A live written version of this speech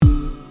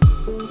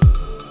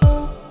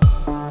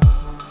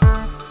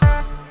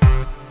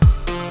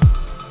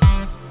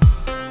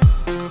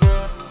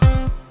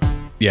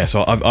Yeah,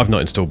 so I've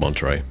not installed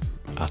Monterey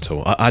at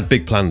all. I had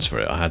big plans for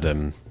it. I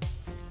had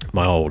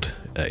my old,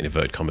 in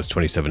inverted commas,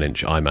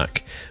 27-inch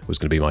iMac was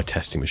going to be my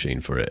testing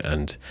machine for it,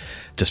 and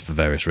just for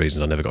various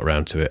reasons I never got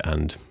around to it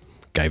and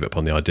gave up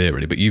on the idea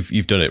really. But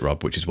you've done it,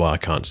 Rob, which is why I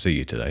can't see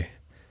you today.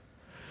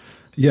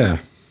 Yeah,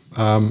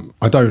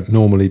 I don't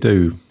normally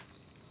do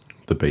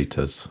the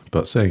betas,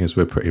 but seeing as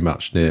we're pretty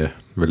much near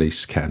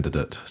release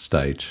candidate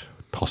stage,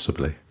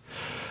 possibly,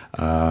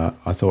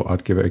 I thought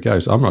I'd give it a go.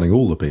 So I'm running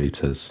all the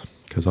betas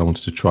because I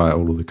wanted to try out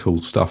all of the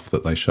cool stuff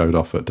that they showed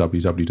off at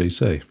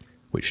WWDC.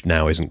 Which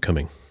now isn't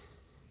coming.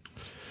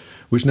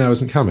 Which now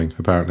isn't coming,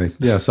 apparently.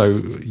 Yeah, so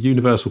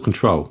Universal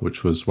Control,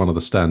 which was one of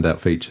the standout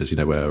features,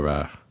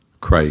 where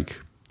Craig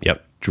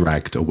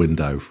dragged a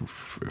window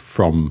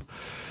from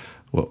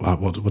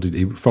what did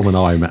he from an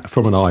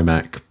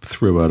iMac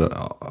through a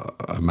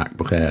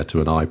MacBook Air to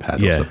an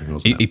iPad or something,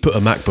 wasn't it? He put a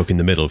MacBook in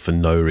the middle for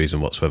no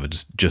reason whatsoever,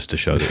 just to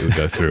show that it would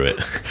go through it.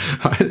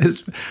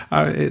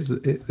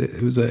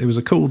 It was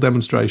a cool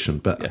demonstration,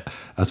 but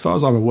as far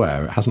as I'm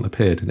aware, it hasn't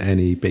appeared in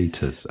any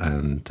betas,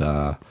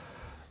 and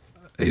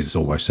is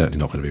almost certainly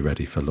not going to be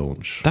ready for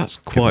launch. That's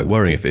quite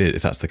worrying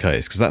if that's the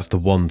case, because that's the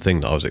one thing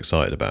that I was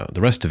excited about.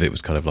 The rest of it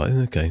was kind of like,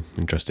 okay,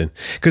 interesting.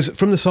 Because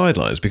from the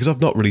sidelines, because I've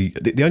not really...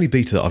 The only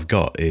beta that I've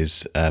got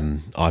is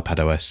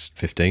iPad OS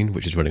 15,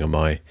 which is running on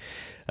my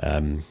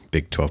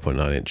big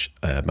 12.9-inch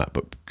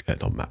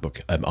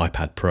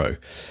iPad Pro.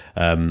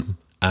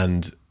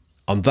 And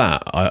on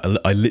that,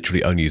 I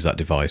literally only use that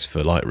device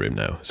for Lightroom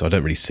now, so I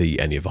don't really see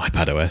any of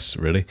iPad OS,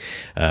 really.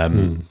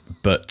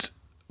 But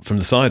from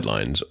the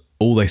sidelines...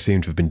 all they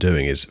seem to have been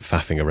doing is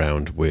faffing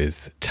around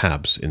with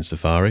tabs in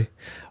Safari.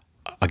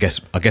 I guess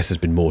there's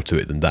been more to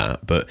it than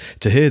that, but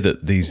to hear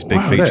that these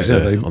big features are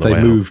on the way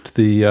they moved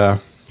the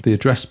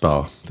address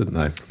bar, didn't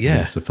they? Yeah,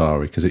 in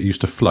Safari, because it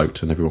used to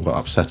float and everyone got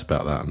upset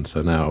about that, and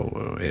so now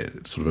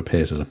it sort of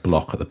appears as a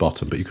block at the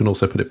bottom, but you can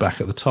also put it back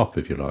at the top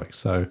if you like.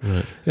 So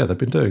yeah,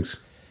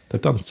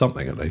 they've done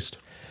something at least.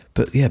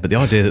 But the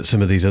idea that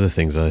some of these other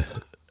things are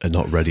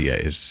not ready yet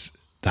is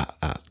that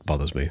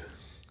bothers me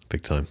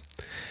big time.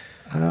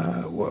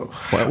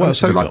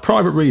 So like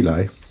Private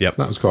Relay, that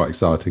was quite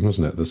exciting,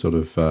 wasn't it? The sort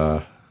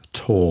of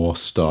Tor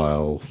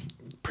style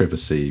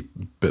privacy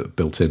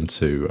built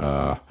into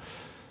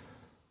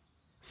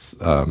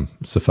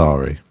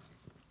Safari.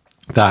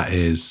 That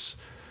is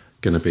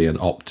going to be an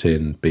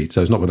opt-in beta.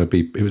 So it's not going to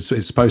be.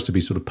 It's supposed to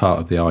be sort of part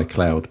of the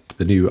iCloud,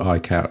 the new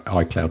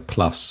iCloud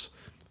Plus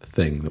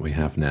thing that we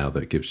have now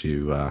that gives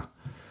you a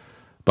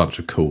bunch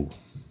of cool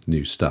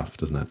new stuff,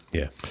 doesn't it?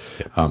 Yeah.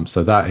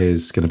 So that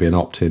is going to be an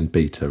opt-in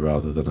beta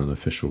rather than an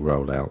official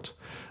rollout.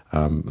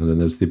 And then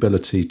there's the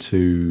ability to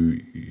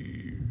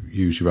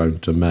use your own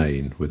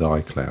domain with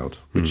iCloud,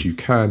 which you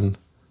can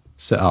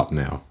set up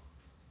now,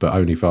 but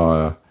only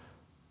via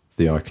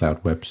the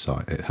iCloud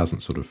website. It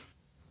hasn't sort of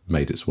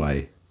made its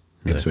way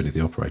into any of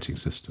the operating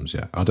systems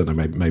yet. I don't know,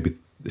 maybe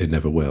it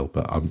never will,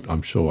 but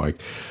I'm sure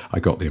I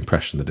got the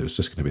impression that it was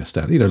just going to be a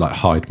standard, like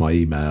hide my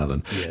email,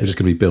 and it was just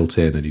going to be built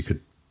in and you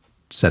could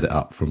set it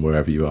up from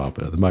wherever you are,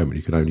 but at the moment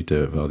you can only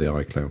do it via the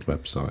iCloud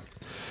website.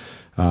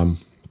 And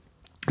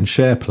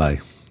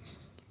SharePlay,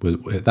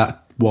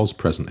 that was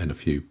present in a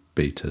few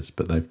betas,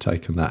 but they've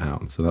taken that out,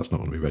 and so that's not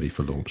going to be ready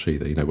for launch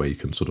either, where you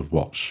can sort of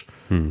watch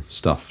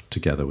stuff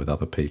together with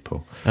other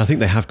people. And I think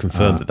they have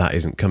confirmed that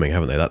isn't coming,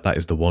 haven't they? That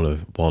is the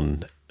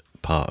one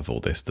part of all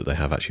this that they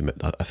have actually...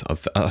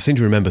 I seem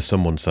to remember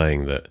someone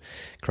saying that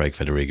Craig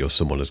Federighi or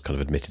someone has kind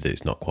of admitted that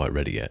it's not quite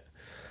ready yet.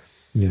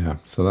 Yeah,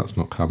 so that's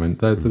not coming.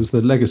 There was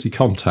the legacy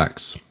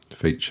contacts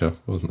feature,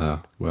 wasn't there,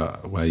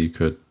 where you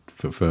could,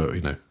 for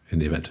in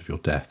the event of your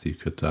death, you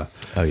could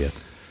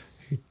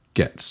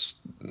get,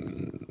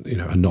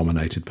 a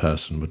nominated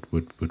person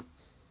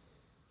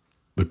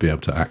would be able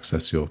to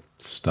access your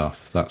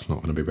stuff. That's not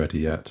going to be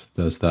ready yet.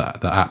 There's the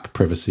app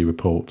privacy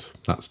report.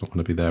 That's not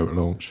going to be there at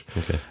launch.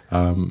 Okay.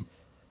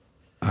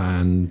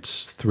 And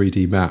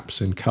 3D maps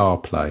in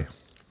CarPlay.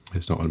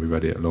 It's not going to be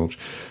ready at launch.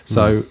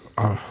 So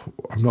I'm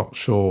not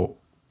sure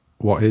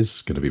what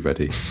is going to be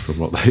ready from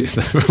what they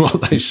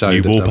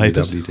showed at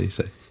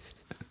WWDC.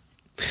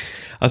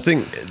 I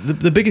think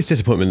the biggest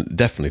disappointment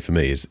definitely for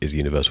me is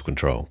Universal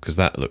Control, because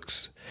that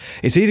looks...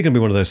 It's either going to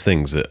be one of those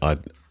things that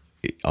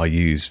I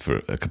use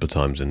for a couple of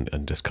times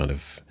and just kind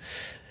of,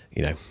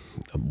 I'm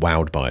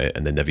wowed by it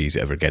and then never use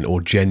it ever again, or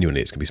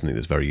genuinely it's going to be something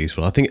that's very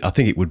useful. I think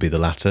it would be the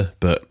latter,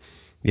 but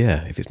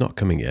yeah, if it's not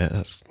coming yet,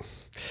 that's...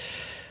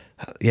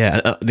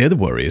 Yeah, the other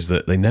worry is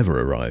that they never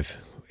arrive.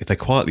 If they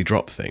quietly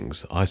drop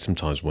things, I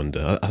sometimes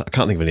wonder... I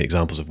can't think of any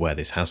examples of where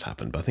this has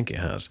happened, but I think it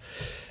has.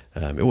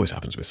 It always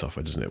happens with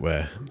software, doesn't it,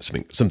 where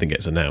something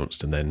gets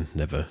announced and then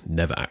never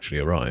actually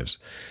arrives.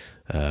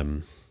 Yeah,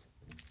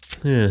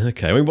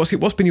 okay. I mean,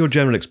 what's been your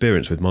general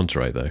experience with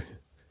Monterey, though?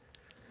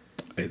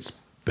 It's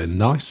been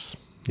nice.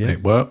 Yeah.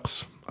 It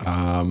works.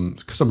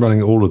 Because I'm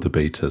running all of the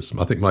betas.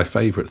 I think my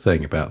favourite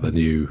thing about the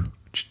new...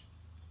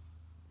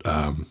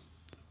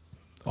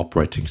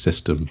 operating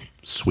system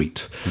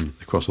suite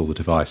across all the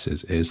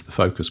devices is the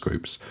focus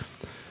groups.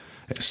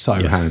 It's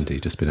so handy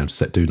just being able to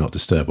set do not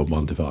disturb on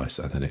one device,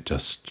 and then it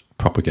just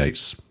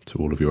propagates to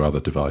all of your other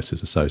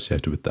devices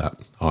associated with that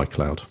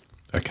iCloud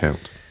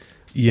account.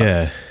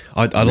 Yeah,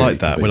 I really like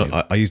that. When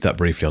convenient. I used that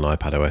briefly on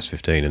iPad OS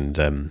 15, and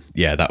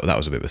that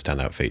was a bit of a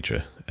standout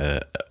feature.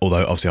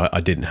 Although obviously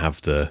I didn't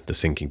have the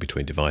syncing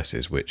between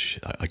devices, which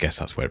I guess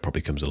that's where it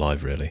probably comes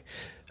alive. Really,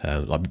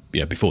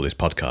 before this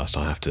podcast,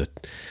 I have to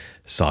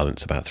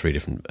silence about three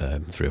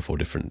or four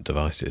different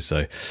devices.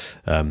 So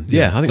I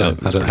think so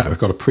that's pretty I've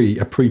got a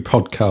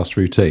pre-podcast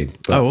routine.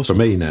 But awesome. for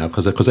me now,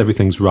 because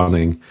everything's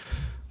running,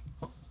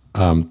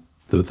 the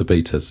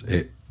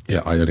betas.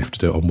 I only have to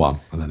do it on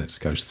one, and then it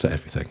goes to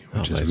everything,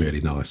 which is amazing.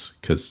 really nice.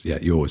 Because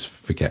you always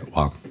forget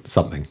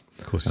something,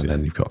 Of course you and do.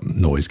 then you've got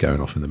noise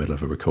going off in the middle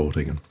of a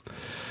recording, and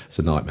it's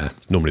a nightmare.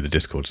 Normally the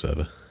Discord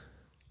server.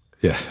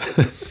 Yeah.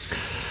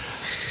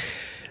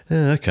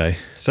 Okay,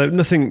 so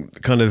nothing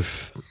kind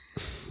of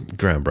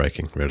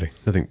groundbreaking, really.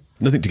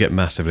 Nothing to get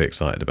massively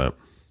excited about.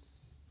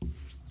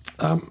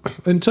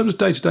 In terms of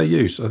day-to-day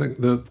use, I think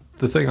the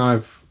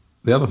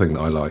other thing that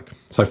I like,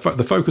 so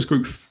the focus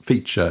group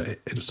feature,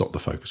 it's not the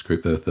focus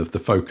group, the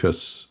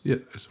focus,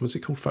 what's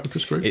it called,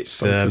 focus group? It's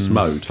focus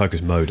mode.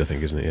 Focus mode, I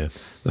think, isn't it? Yeah.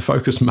 The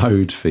focus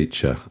mode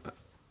feature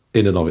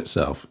in and of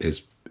itself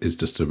is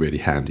just a really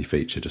handy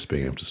feature, just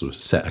being able to sort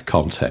of set a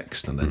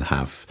context and then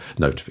have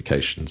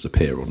notifications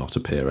appear or not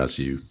appear as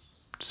you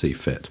see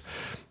fit.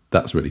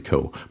 That's really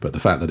cool. But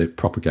the fact that it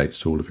propagates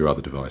to all of your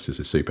other devices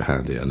is super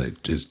handy, and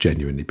it is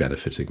genuinely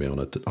benefiting me on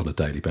a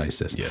daily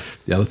basis. Yeah.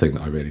 The other thing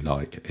that I really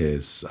like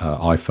is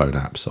iPhone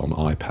apps on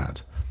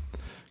iPad,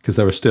 because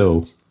there are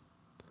still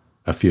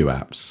a few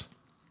apps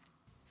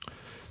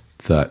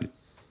that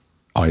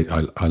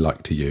I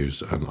like to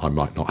use, and I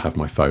might not have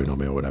my phone on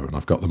me or whatever, and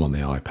I've got them on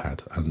the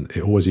iPad. And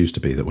it always used to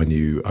be that when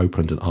you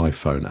opened an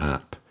iPhone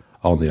app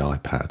on the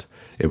iPad,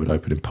 it would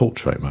open in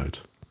portrait mode.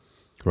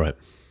 Right.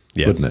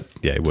 Yeah. Wouldn't it?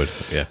 Yeah, it would.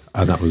 Yeah.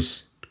 And that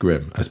was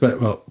grim.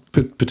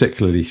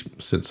 Particularly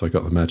since I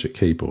got the Magic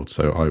Keyboard,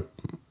 so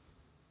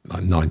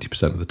like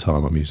 90% of the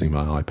time I'm using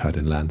my iPad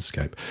in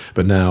landscape.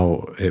 But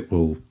now it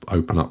will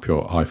open up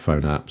your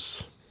iPhone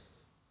apps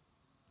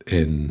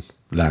in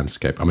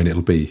landscape. I mean,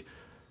 it'll be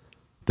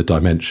the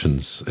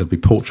dimensions. It'll be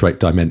portrait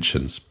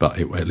dimensions, but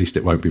at least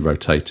it won't be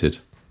rotated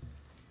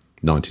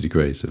 90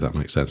 degrees, if that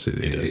makes sense.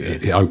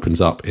 It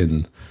opens up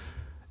in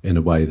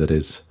a way that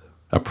is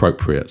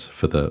appropriate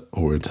for the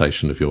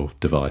orientation of your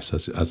device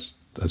as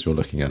you're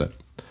looking at it.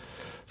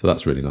 So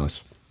that's really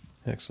nice.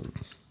 Excellent.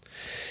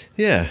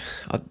 Yeah,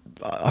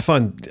 I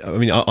find. I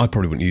mean, I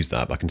probably wouldn't use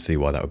that, but I can see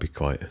why that would be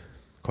quite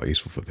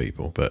useful for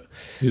people. But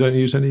You don't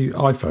use any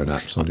iPhone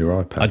apps on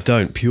your iPad? I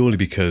don't, purely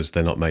because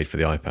they're not made for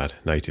the iPad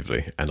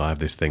natively, and I have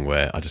this thing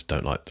where I just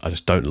don't like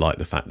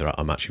the fact that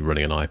I'm actually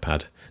running an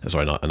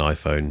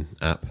iPhone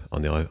app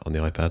on the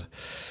iPad.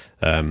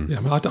 Yeah, I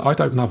mean, I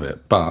don't love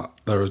it, but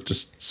there are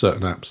just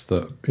certain apps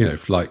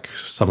that, like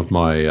some of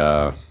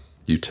my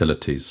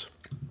utilities,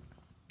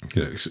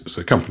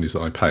 so companies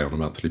that I pay on a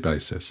monthly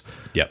basis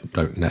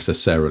don't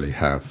necessarily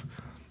have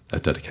a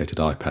dedicated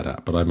iPad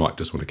app, but I might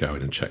just want to go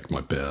in and check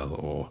my bill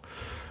or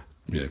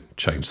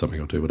change something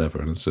or do whatever,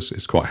 and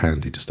it's quite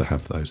handy just to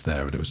have those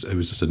there. And it was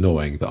just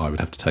annoying that I would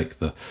have to take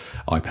the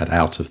iPad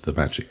out of the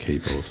Magic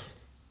Keyboard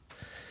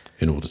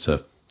in order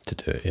to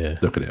do it. Yeah.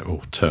 look at it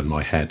or turn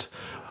my head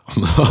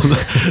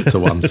to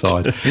one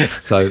side.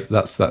 So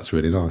that's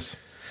really nice.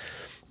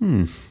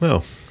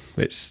 Well,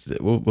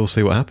 we'll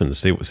see what happens.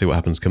 See what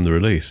happens come the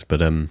release.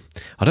 But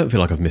I don't feel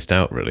like I've missed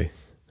out, really.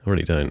 I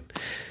really don't.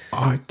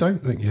 I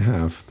don't think you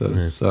have.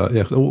 There's off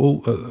the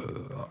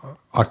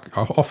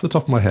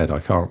top of my head, I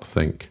can't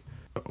think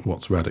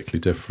what's radically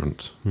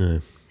different. No.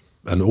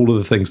 And all of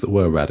the things that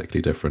were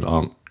radically different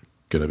aren't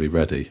going to be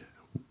ready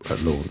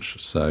at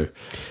launch. So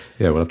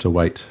yeah, we'll have to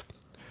wait.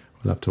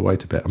 We'll have to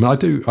wait a bit. I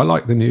mean, I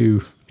like the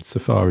new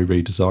Safari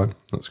redesign.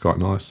 That's quite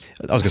nice.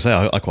 I was going to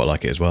say I quite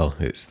like it as well.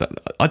 It's that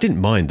I didn't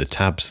mind the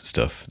tabs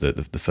stuff,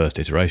 the first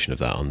iteration of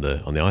that on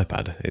the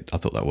iPad. I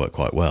thought that worked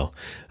quite well.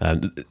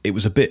 It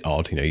was a bit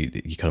odd,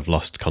 you kind of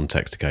lost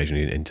context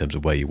occasionally in terms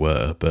of where you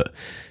were, but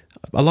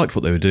I liked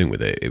what they were doing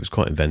with it. It was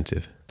quite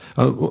inventive.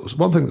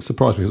 One thing that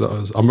surprised me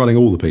is I'm running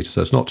all the betas,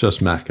 so it's not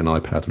just Mac and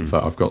iPad. In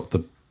fact, I've got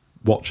the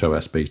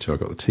WatchOS beta, I've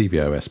got the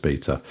tvOS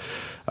beta,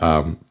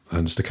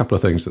 and just a couple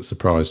of things that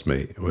surprised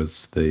me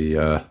was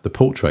the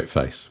portrait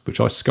face, which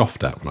I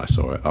scoffed at when I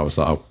saw it. I was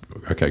like, oh,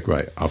 okay,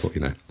 great. I've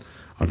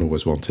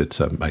always wanted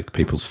to make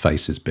people's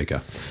faces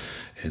bigger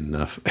in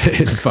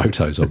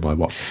photos on my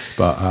watch,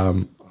 but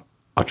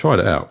I tried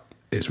it out.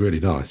 It's really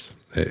nice.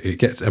 It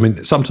gets. I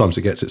mean, sometimes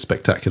it gets it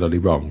spectacularly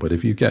wrong, but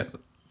if you get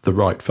the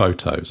right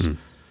photos,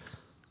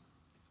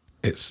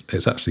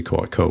 it's actually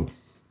quite cool.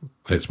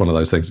 It's one of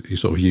those things that you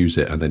sort of use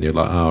it and then you're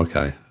like, oh,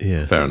 okay,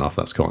 Yeah. fair enough,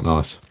 that's quite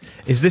nice.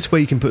 Is this where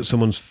you can put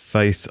someone's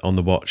face on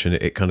the watch and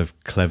it kind of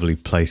cleverly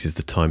places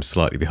the time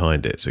slightly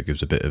behind it, so it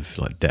gives a bit of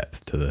like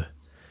depth to the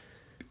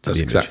That's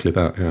image? exactly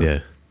that, yeah. Yeah,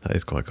 that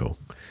is quite cool.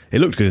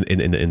 It looked good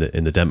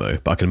in the demo,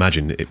 but I can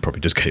imagine it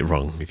probably does get it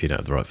wrong if you don't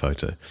have the right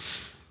photo.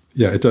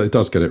 Yeah, it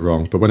does get it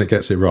wrong, but when it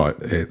gets it right,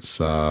 it's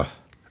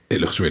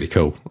it looks really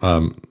cool.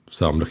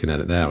 So I'm looking at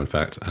it now, in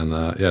fact, and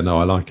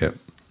I like it.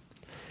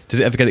 Does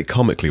it ever get it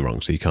comically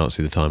wrong, so you can't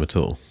see the time at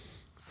all?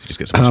 So you just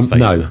get someone's face.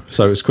 No,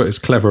 so it's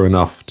clever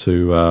enough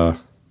to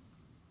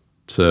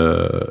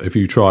if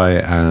you try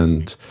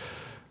and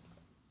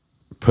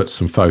put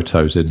some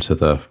photos into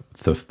the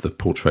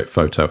portrait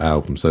photo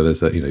album. So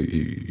there's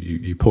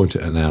you point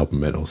at an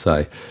album, it'll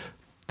say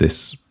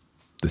this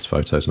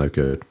photo's no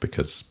good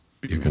because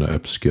you're going to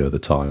obscure the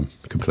time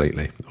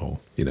completely, or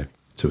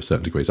to a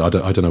certain degree. So I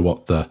don't know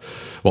what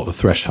the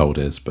threshold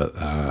is, but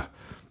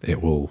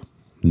it will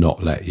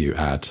not let you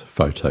add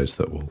photos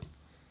that will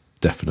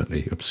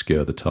definitely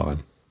obscure the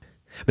time.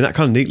 I mean, that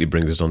kind of neatly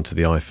brings us on to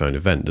the iPhone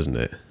event, doesn't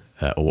it?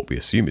 Or what we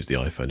assume is the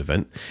iPhone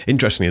event.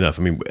 Interestingly enough,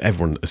 I mean,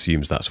 everyone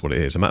assumes that's what it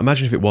is.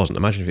 Imagine if it wasn't.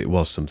 Imagine if it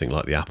was something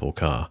like the Apple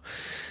Car.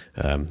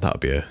 That'd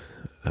be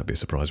a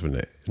surprise,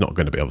 wouldn't it? It's not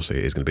going to be, obviously,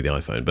 it is going to be the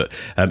iPhone. But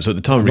so at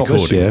the time of recording,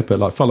 not this year, but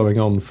like following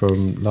on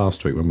from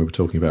last week when we were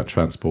talking about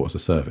transport as a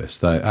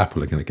service,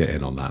 Apple are going to get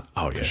in on that.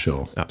 For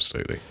sure,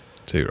 absolutely,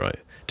 too right.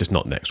 Just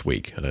not next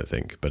week, I don't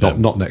think. But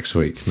not next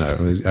week. No,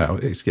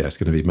 it's going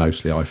to be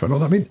mostly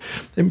iPhone. I mean,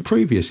 in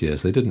previous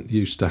years they didn't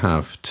used to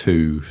have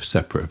two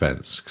separate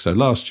events. So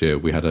last year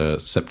we had a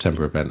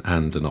September event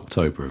and an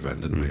October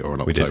event, didn't we? Or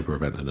an October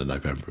event and a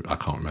November. I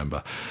can't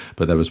remember.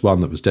 But there was one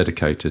that was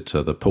dedicated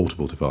to the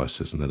portable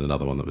devices, and then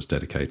another one that was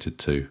dedicated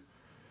to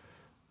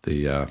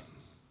the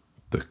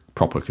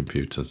proper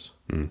computers.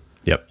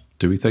 Yep.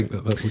 Do we think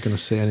that we're going to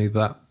see any of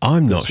that?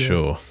 I'm not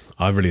sure.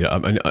 I really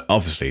don't. I mean,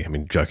 obviously,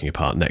 joking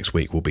apart, next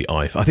week will be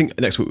iPhone. I think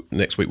next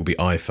week will be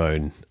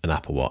iPhone and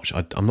Apple Watch.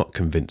 I'm not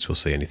convinced we'll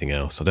see anything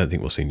else. I don't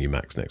think we'll see new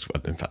Macs next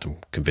week. In fact, I'm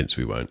convinced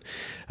we won't.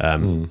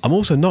 I'm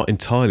also not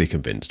entirely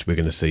convinced we're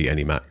going to see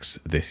any Macs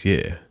this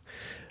year.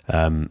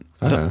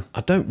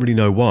 I don't really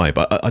know why,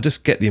 but I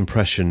just get the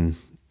impression,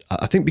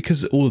 I think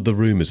because all of the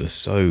rumours are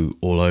so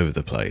all over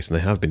the place, and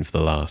they have been for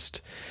the last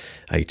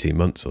 18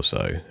 months or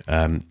so,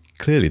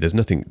 clearly there's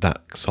nothing that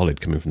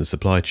solid coming from the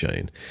supply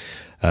chain.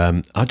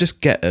 I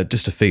just get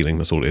just a feeling,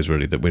 that's all it is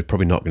really, that we're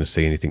probably not going to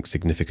see anything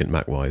significant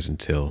Mac-wise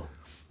until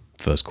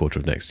first quarter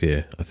of next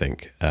year, I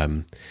think.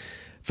 I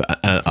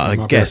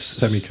guess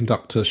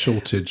semiconductor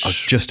shortage. I was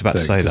just about to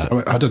say that.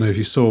 I don't know if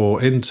you saw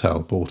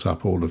Intel bought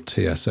up all of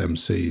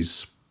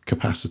TSMC's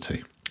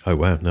capacity. Oh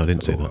wow, no, I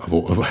didn't see that. Of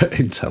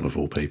Intel of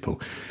all people.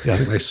 Yeah, I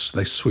think they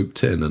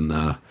swooped in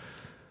and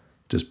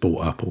just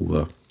bought up all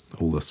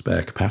the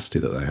spare capacity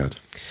that they had.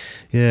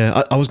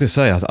 Yeah, I was going to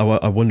say,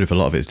 I wonder if a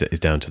lot of it is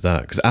down to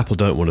that, because Apple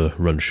don't want to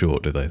run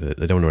short, do they?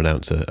 They don't want to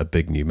announce a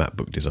big new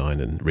MacBook design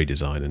and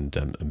redesign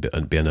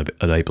and be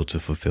unable to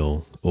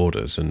fulfill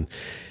orders. And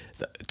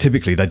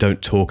typically, they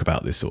don't talk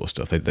about this sort of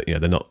stuff.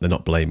 They're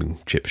not blaming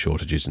chip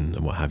shortages and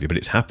what have you, but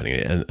it's happening.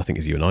 And I think,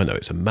 as you and I know,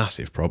 it's a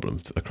massive problem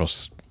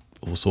across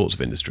all sorts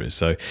of industries.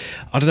 So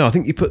I don't know. I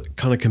think you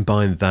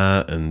combine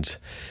that and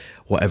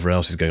whatever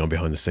else is going on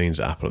behind the scenes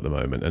at Apple at the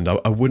moment. And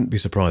I wouldn't be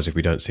surprised if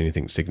we don't see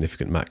anything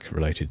significant Mac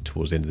related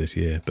towards the end of this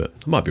year, but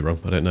I might be wrong.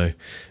 I don't know.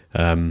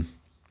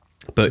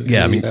 But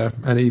yeah,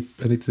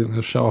 anything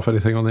to show off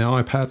anything on the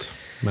iPad?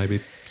 Maybe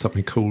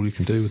something cool you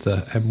can do with the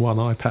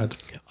M1 iPad?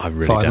 I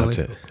really doubt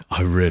it.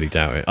 I really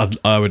doubt it.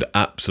 I would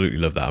absolutely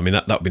love that. I mean,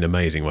 that would be an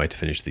amazing way to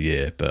finish the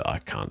year, but I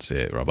can't see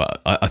it, Rob.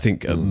 I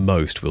think at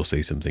most we'll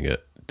see something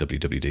at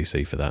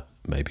WWDC for that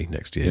maybe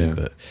next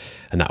year,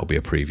 and that will be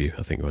a preview,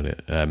 I think, won't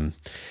it?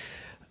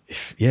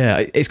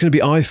 It's going to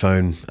be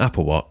iPhone,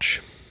 Apple Watch.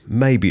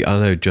 Maybe, I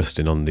know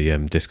Justin on the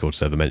Discord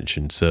server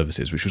mentioned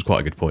services, which was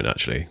quite a good point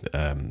actually.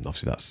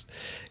 Obviously,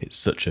 it's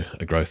such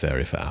a growth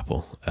area for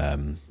Apple.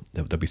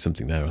 There'll be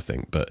something there, I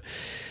think. But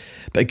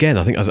again,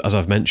 I think as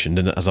I've mentioned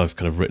and as I've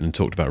kind of written and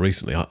talked about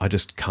recently, I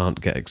just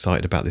can't get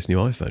excited about this new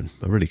iPhone.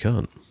 I really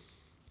can't.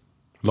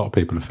 A lot of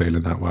people are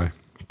feeling that way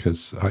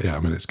because,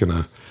 it's going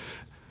to.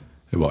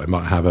 It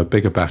might have a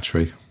bigger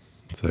battery.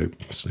 So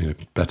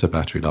better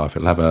battery life.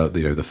 It'll have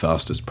the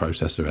fastest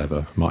processor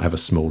ever. Might have a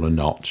smaller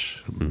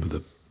notch.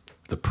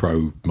 The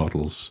Pro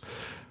models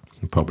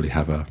will probably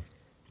have a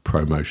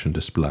ProMotion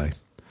display.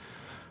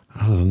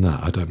 Other than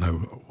that, I don't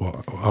know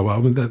what. I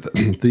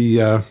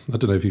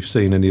don't know if you've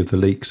seen any of the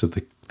leaks of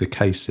the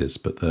cases,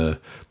 but the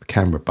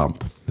camera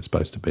bump is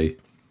supposed to be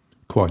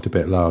quite a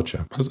bit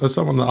larger. As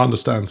someone that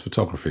understands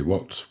photography,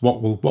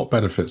 what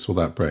benefits will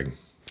that bring?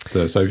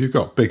 So if you've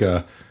got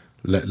bigger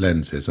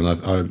lenses, and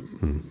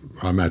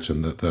I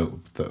imagine that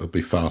they'll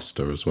be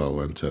faster as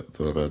well, and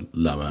they'll have a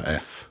lower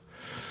f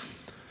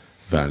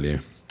value.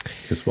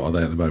 Because what are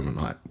they at the moment,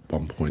 like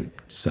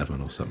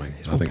 1.7 or something?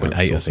 It's 1.8,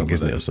 I think,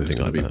 isn't it, or something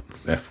like that?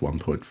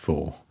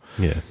 f1.4.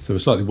 Yeah. So a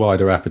slightly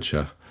wider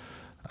aperture,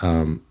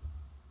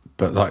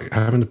 but like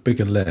having a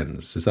bigger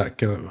lens, is that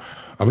going to?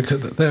 I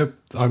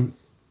mean,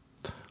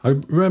 I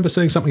remember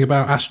seeing something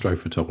about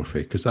astrophotography,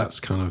 because that's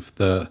kind of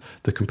the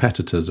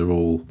competitors are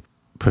all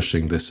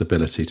pushing this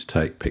ability to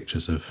take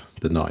pictures of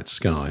the night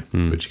sky,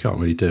 which you can't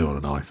really do on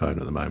an iPhone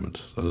at the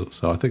moment.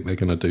 So I think they're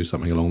going to do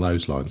something along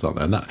those lines, aren't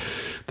they? And that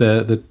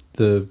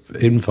the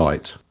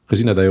invite,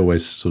 because they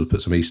always sort of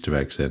put some Easter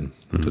eggs in.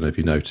 I don't know if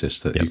you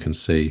noticed that you can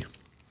see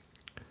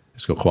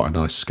it's got quite a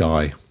nice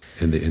sky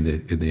in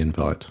the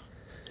invite.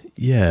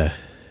 Yeah.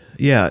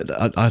 Yeah,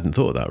 I hadn't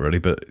thought of that really,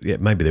 but yeah,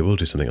 maybe they will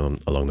do something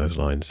along those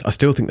lines. I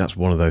still think that's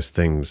one of those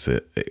things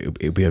that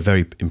it'll be a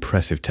very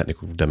impressive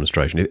technical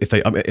demonstration.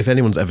 If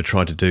anyone's ever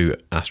tried to do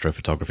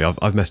astrophotography,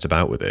 I've messed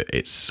about with it.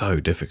 It's so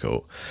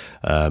difficult,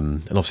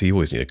 and obviously you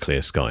always need a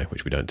clear sky,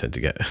 which we don't tend to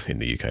get in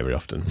the UK very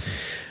often.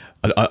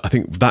 I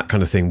think that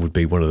kind of thing would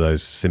be one of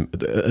those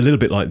a little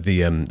bit like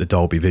the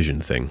Dolby Vision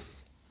thing.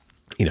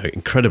 You know,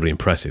 incredibly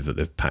impressive that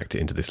they've packed it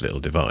into this little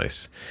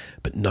device,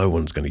 but no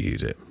one's going to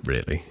use it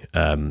really.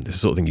 It's the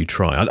sort of thing you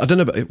try. I don't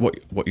know about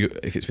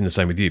if it's been the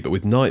same with you, but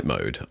with night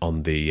mode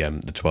on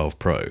the 12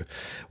 Pro,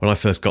 when I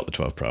first got the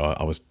 12 Pro,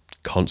 I was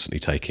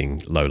constantly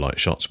taking low light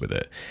shots with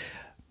it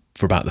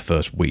for about the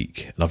first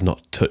week, and I've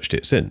not touched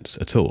it since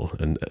at all.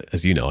 And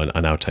as you know, I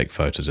now take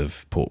photos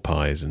of pork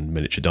pies and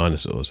miniature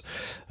dinosaurs.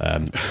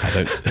 I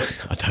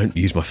don't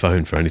use my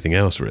phone for anything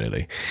else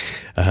really.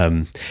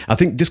 I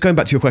think just going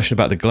back to your question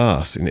about the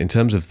glass in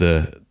terms of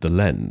the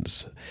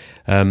lens,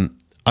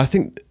 I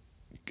think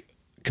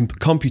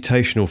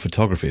computational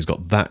photography has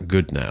got that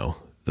good now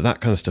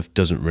that kind of stuff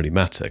doesn't really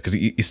matter, because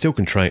you're still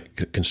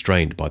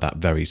constrained by that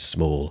very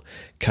small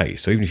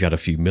case. So even if you had a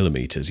few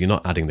millimeters, you're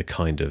not adding the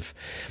kind of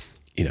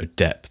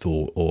depth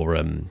or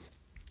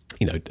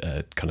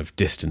kind of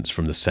distance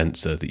from the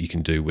sensor that you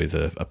can do with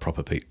a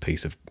proper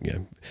piece of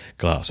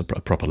glass, a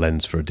proper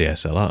lens for a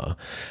DSLR.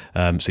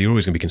 So you're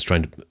always going to be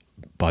constrained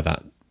by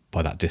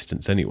that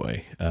distance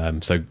anyway.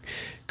 So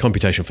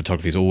computational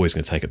photography is always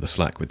going to take up the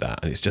slack with that,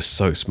 and it's just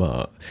so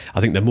smart.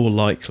 I think they're more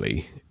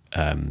likely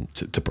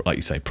to, like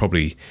you say,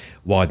 probably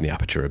widen the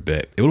aperture a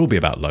bit. It will all be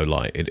about low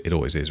light. It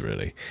always is,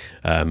 really.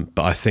 But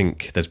I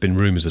think there's been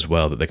rumours as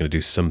well that they're going to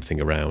do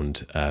something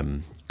around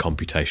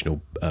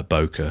computational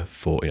bokeh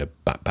for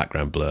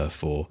background blur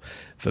for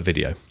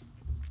video,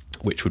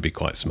 which would be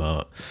quite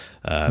smart.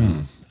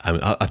 And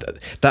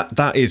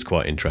that is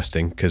quite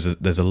interesting, because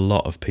there's a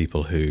lot of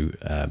people who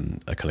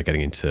are kind of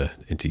getting into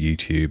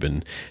YouTube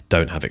and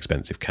don't have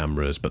expensive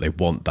cameras, but they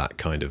want that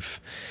kind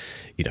of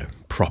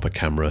proper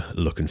camera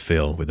look and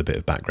feel with a bit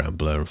of background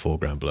blur and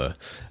foreground blur.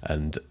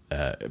 And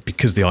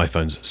because the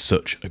iPhone's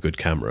such a good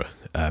camera,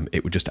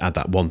 it would just add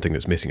that one thing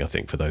that's missing, I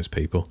think, for those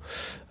people.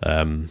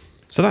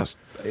 So that's,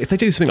 if they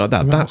do something like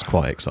that, that's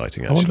quite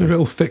exciting, actually. I wonder if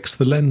it'll fix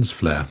the lens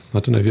flare. I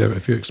don't know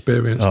if you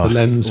experienced the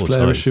lens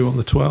flare issue on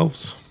the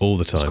 12s. All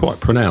the time. It's quite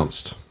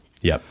pronounced.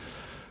 Yep.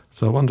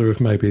 So I wonder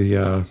if maybe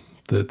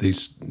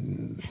these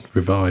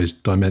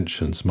revised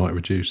dimensions might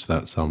reduce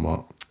that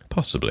somewhat.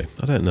 Possibly.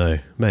 I don't know.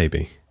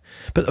 Maybe.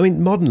 But I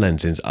mean, modern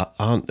lenses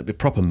aren't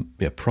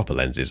proper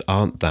lenses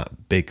aren't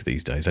that big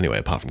these days anyway.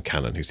 Apart from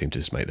Canon, who seem to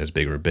just make those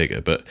bigger and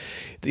bigger. But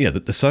the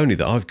Sony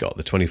that I've got,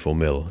 the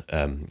 24mm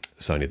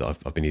Sony that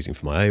I've been using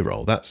for my A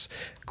roll, that's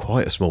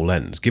quite a small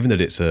lens. Given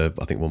that it's I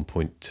think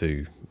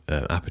 1.2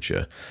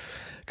 aperture,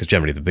 because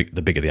generally the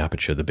bigger the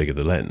aperture, the bigger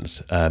the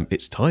lens.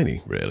 It's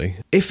tiny, really.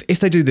 If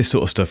they do this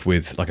sort of stuff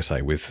with, like I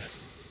say, with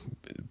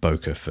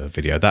bokeh for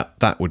video,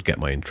 that would get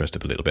my interest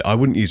up a little bit. I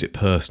wouldn't use it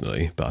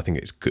personally, but I think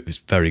it's good. It's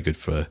very good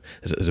for.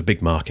 There's a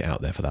big market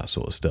out there for that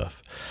sort of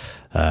stuff.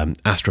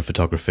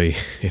 Astrophotography,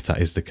 if that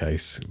is the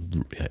case,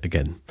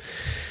 again,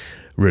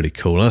 really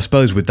cool. And I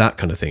suppose with that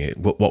kind of thing,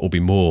 what will be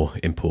more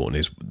important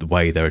is the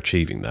way they're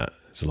achieving that.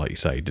 So, like you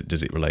say,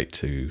 does it relate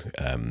to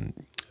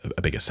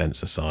a bigger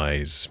sensor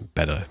size,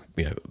 better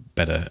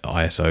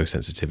ISO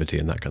sensitivity,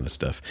 and that kind of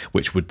stuff,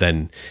 which would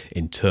then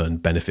in turn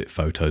benefit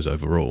photos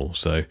overall.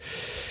 So.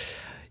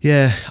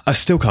 Yeah, I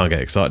still can't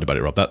get excited about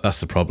it, Rob. That's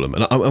the problem.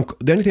 And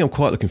the only thing I'm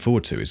quite looking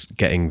forward to is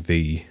getting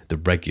the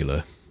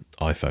regular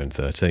iPhone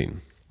 13,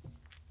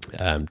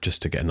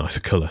 just to get a nicer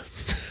colour.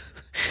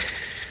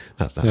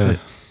 that's it.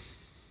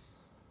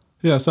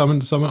 Yeah, so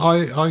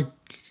I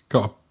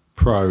got a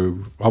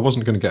Pro. I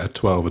wasn't going to get a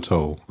 12 at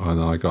all,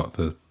 and I got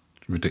the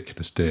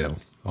ridiculous deal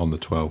on the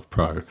 12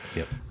 Pro.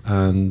 Yep.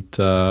 And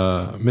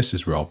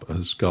Mrs. Rob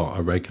has got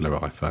a regular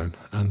iPhone,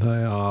 and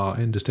they are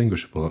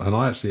indistinguishable. And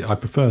I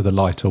prefer the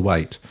lighter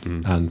weight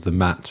and the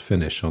matte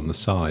finish on the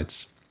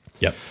sides.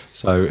 Yep.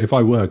 So if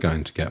I were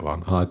going to get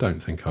one, and I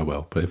don't think I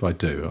will, but if I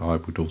do, I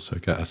would also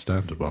get a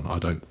standard one. I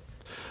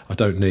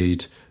don't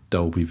need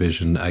Dolby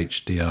Vision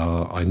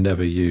HDR. I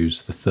never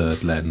use the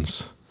third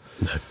lens.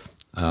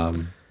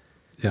 No.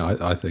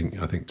 I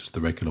think just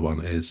the regular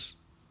one is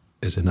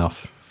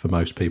enough for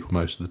most people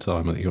most of the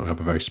time. I think you've got to have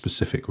a very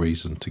specific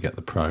reason to get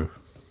the Pro.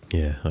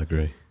 Yeah, I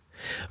agree.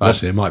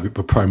 Actually, it might be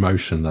a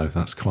promotion though.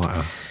 That's quite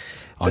a.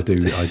 I do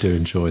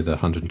enjoy the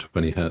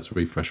 120 hertz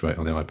refresh rate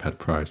on the iPad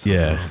Pro. So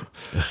yeah,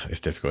 it's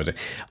difficult.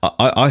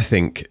 I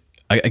think,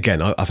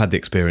 again, I've had the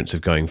experience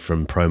of going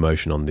from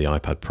ProMotion on the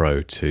iPad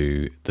Pro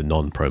to the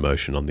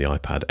non-ProMotion on the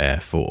iPad Air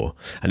 4,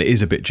 and it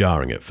is a bit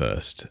jarring at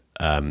first.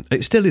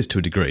 It still is to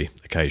a degree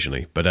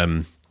occasionally, but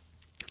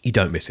you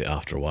don't miss it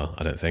after a while,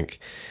 I don't think.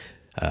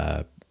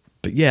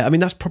 But yeah, I mean,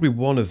 that's probably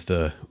one of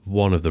the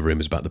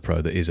rumours about the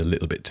Pro that is a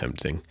little bit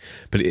tempting,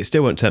 but it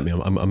still won't tempt me.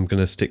 I'm going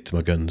to stick to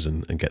my guns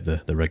and get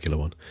the regular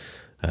one,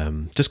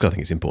 just because I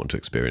think it's important to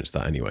experience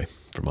that anyway,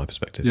 from my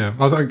perspective. Yeah,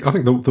 I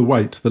think the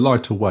weight, the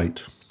lighter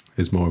weight,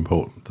 is more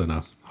important than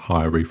a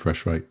higher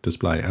refresh rate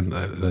display, and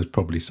there's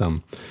probably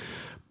some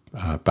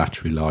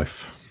battery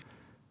life.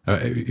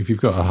 If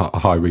you've got a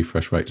high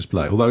refresh rate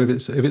display, although if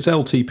it's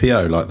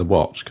LTPO like the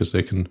watch, because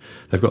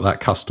they've got that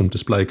custom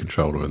display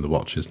controller in the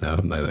watches now,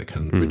 haven't they? That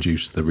can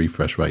reduce the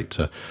refresh rate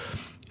to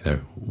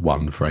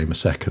 1 frame a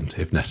second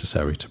if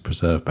necessary to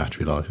preserve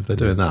battery life. If they're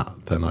doing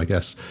that, then I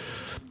guess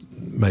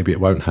maybe it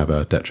won't have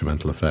a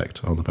detrimental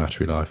effect on the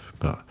battery life.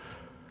 But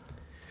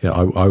yeah,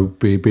 I would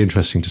be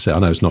interesting to see. I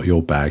know it's not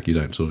your bag; you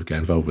don't sort of get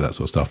involved with that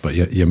sort of stuff. But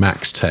your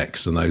Max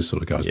Techs and those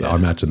sort of guys, I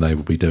imagine they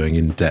will be doing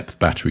in-depth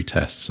battery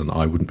tests, and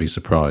I wouldn't be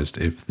surprised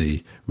if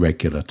the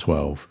regular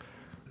 12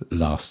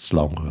 lasts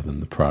longer than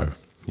the Pro.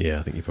 Yeah,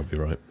 I think you're probably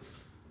right.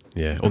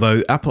 Yeah,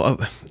 although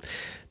Apple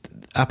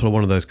are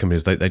one of those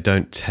companies, they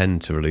don't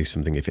tend to release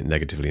something if it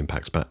negatively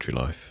impacts battery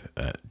life,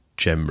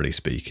 generally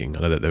speaking.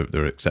 I know that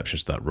there are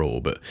exceptions to that rule,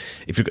 but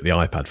if you look at the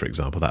iPad, for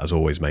example, that has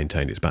always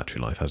maintained its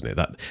battery life, hasn't it?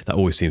 That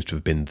always seems to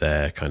have been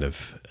their kind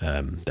of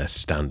their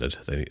standard.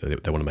 They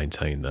want to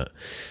maintain that.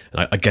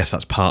 And I guess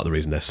that's part of the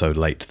reason they're so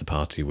late to the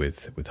party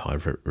with high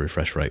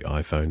refresh rate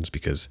iPhones,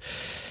 because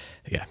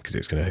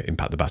it's going to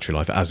impact the battery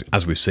life,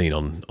 as we've seen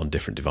on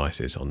different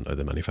devices on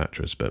other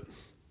manufacturers. But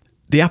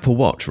the Apple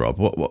Watch, Rob,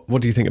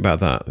 what do you think about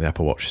that? The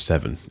Apple Watch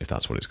 7, if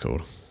that's what it's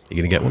called. Are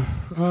you going to get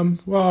one?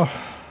 Well,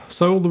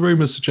 so all the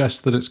rumours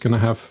suggest that it's going to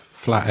have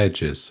flat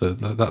edges. So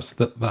that's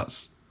the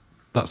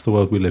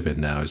world we live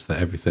in now, is that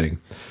everything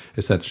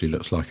essentially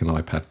looks like an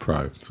iPad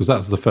Pro. Because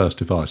that's the first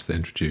device that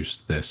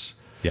introduced this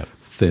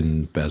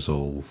thin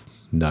bezel,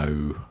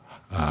 no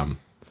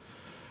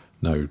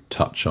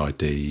Touch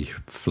ID,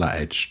 flat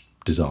edge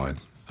design.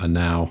 And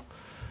now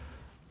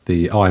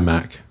the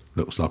iMac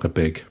looks like a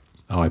big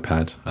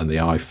iPad, and the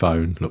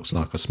iPhone looks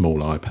like a small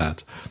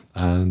iPad,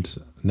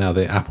 and now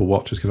the Apple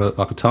Watch is going to look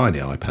like a tiny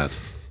iPad,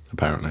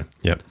 apparently.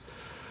 Yep.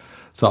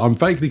 So I'm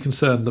vaguely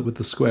concerned that with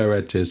the square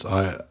edges,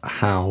 I'm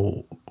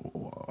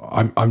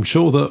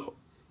sure that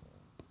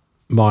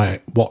my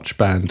watch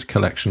band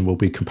collection will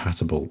be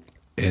compatible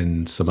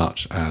in so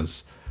much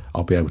as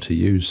I'll be able to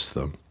use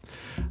them.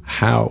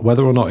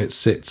 Whether or not it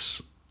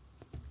sits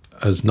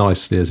as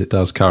nicely as it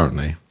does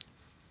currently,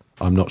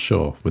 I'm not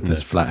sure with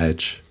this flat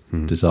edge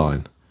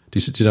design. Do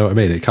you know what I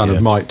mean? It kind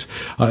of might.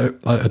 I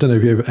don't know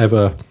if you've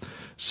ever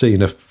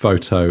seen a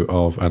photo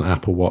of an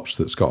Apple Watch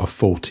that's got a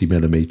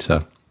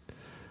 40mm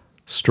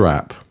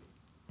strap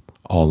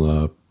on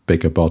a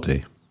bigger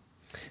body.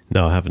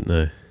 No, I haven't.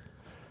 No.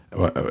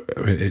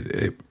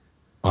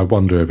 I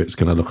wonder if it's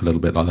going to look a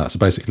little bit like that. So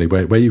basically,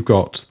 where if you've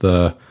got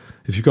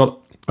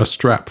a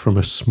strap from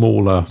a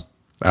smaller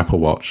Apple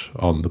Watch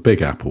on the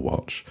big Apple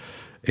Watch,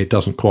 it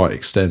doesn't quite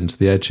extend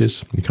the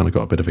edges. You kind of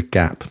got a bit of a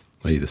gap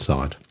either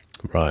side.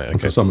 Right. Okay. And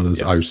for someone as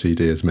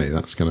OCD as me,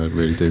 that's going to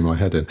really do my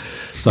head in.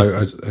 So,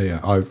 as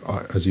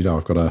you know,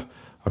 I've got an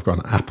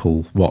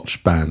Apple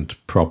Watch band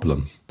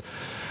problem,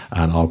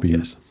 and I'll be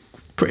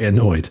pretty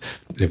annoyed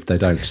if they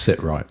don't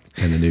sit right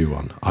in the new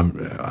one.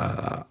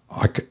 I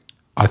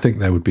think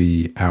there would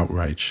be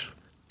outrage.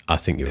 I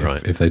think you're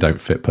right. If they don't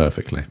fit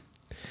perfectly.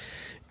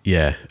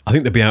 Yeah, I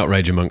think there'd be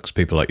outrage amongst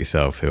people like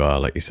yourself who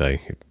are, like you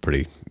say,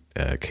 pretty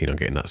keen on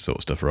getting that sort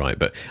of stuff right.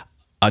 But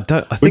I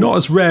think we're not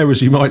as rare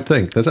as you might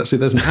think. There's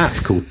an app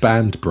called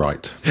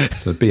Bandbrite.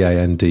 So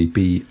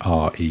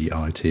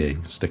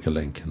BANDBREITE. Stick a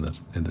link in the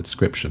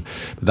description.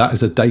 But that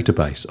is a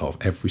database of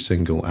every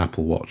single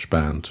Apple Watch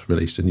band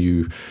released,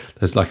 and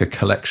there's like a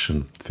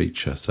collection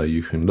feature, so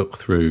you can look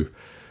through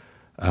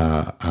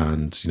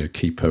and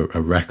keep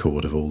a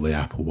record of all the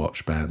Apple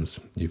Watch bands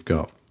you've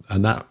got.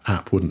 And that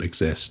app wouldn't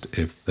exist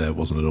if there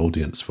wasn't an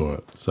audience for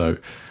it. So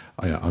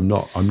I'm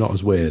not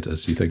as weird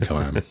as you think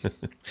I am.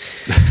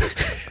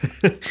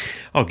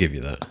 I'll give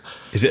you that.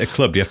 Is it a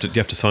club? Do you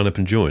have to sign up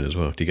and join as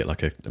well? Do you get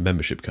like a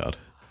membership card?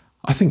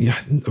 I think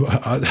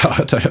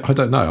I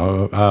don't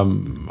know.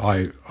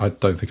 I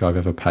don't think I've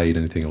ever paid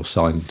anything or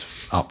signed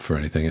up for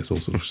anything. It's all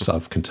sort of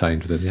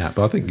self-contained within the app.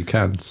 But I think you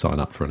can sign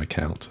up for an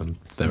account, and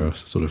there are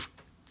sort of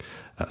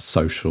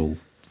social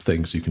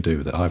things you can do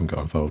with it. I haven't got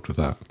involved with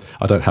that.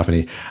 I don't have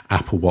any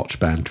Apple Watch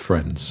band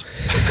friends.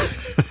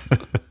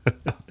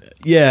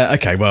 Yeah,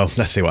 okay, well,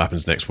 let's see what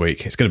happens next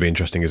week. It's going to be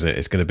interesting, isn't it?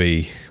 Is it going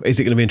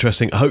to be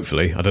interesting?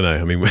 Hopefully, I don't know.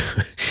 I mean,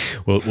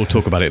 we'll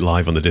talk about it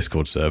live on the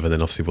Discord server, and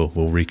then obviously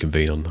we'll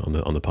reconvene on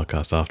the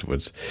podcast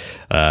afterwards.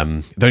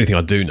 The only thing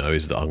I do know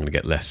is that I'm going to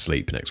get less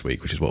sleep next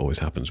week, which is what always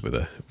happens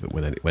when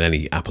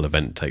any Apple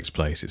event takes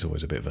place. It's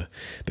always a bit of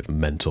a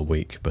mental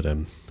week, but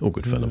all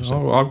good fun. Obviously.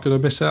 Oh, I'm going to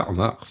miss out on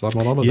that because I'm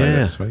on holiday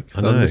next week.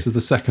 I know. This is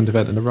the second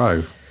event in a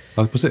row.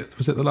 Was it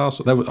the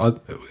last one?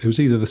 It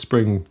was either the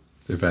spring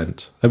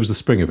event. It was the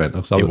spring event. I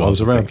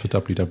was around for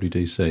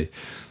WWDC,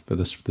 but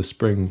the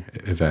spring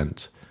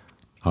event,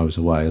 I was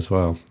away as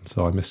well,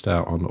 so I missed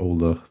out on all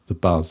the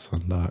buzz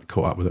and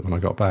caught up with it when I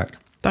got back.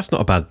 That's not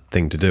a bad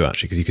thing to do,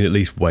 actually, because you can at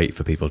least wait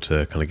for people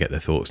to kind of get their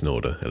thoughts in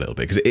order a little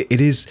bit. Because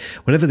it is,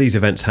 whenever these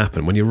events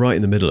happen, when you're right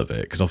in the middle of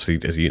it, because obviously,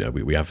 as you know,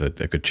 we have a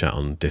good chat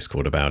on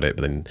Discord about it,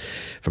 but then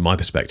from my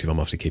perspective, I'm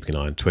obviously keeping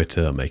an eye on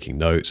Twitter, I'm making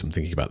notes, I'm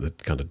thinking about the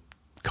kind of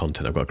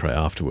content I've got to create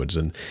afterwards,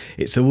 and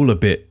it's all a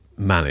bit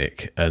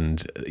manic,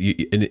 and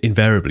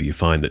invariably you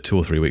find that 2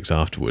 or 3 weeks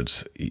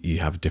afterwards you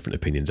have different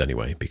opinions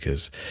anyway,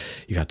 because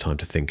you've had time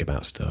to think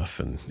about stuff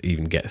and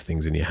even get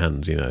things in your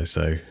hands,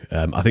 so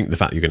I think the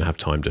fact that you're going to have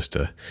time just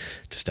to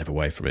step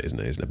away from it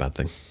isn't a bad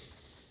thing.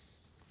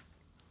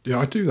 Yeah,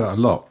 I do that a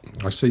lot.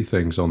 I see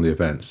things on the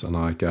events and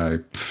I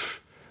go,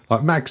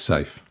 like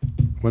MagSafe.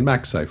 When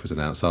MagSafe was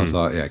announced, I was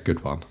like, yeah,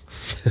 good one.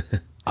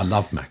 I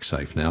love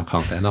MagSafe now. I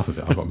can't get enough of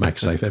it. I've got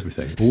MagSafe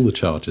everything. All the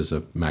chargers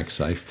are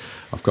MagSafe.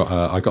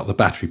 I got the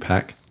battery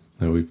pack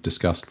that we've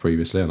discussed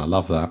previously, and I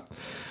love that.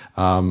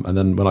 And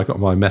then when I got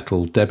my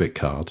metal debit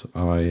card,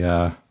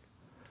 I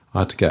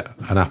had to get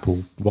an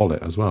Apple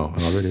Wallet as well,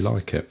 and I really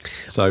like it.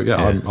 So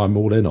yeah. I'm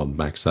all in on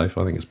MagSafe.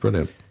 I think it's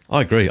brilliant. I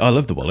agree. I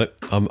love the wallet.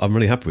 I'm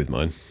really happy with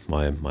mine.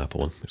 My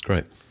Apple one. It's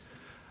great.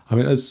 I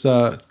mean, as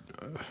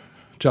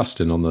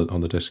Justin on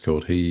the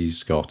Discord,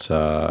 he's got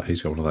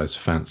one of those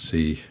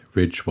fancy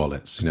Ridge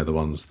wallets. The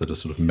ones that are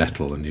sort of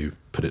metal and you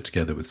put it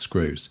together with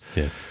screws.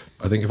 Yeah.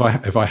 I think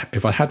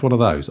if I had one of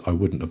those, I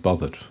wouldn't have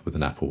bothered with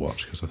an Apple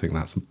Watch, because I think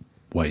that's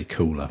way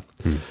cooler.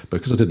 But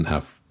because I didn't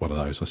have one of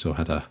those, I still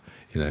had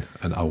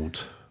an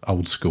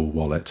old school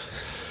wallet.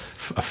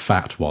 A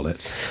fat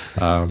wallet.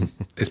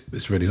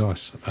 It's really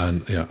nice,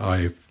 and yeah,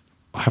 I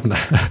haven't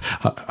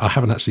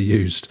actually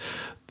used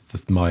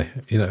my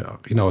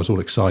I was all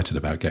excited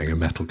about getting a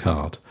metal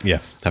card.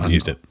 Yeah, haven't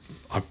used it.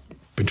 I've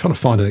been trying to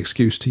find an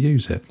excuse to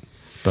use it,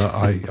 but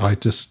I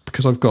just,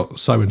 because I've got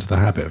so into the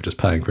habit of just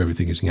paying for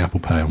everything using Apple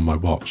Pay on my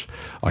watch,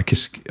 I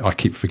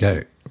keep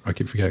forgetting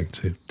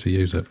to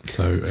use it.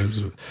 So it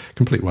was a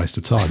complete waste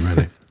of time,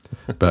 really.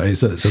 But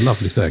it's a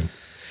lovely thing.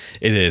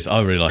 It is.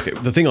 I really like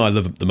it. The thing I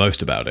love the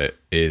most about it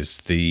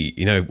is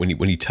when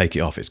you take it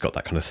off, it's got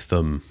that kind of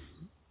thumb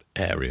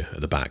area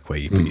at the back where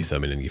you put your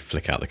thumb in and you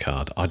flick out the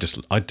card. I'm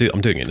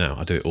doing it now.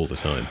 I do it all the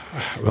time.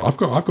 Well, I've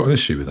got an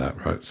issue with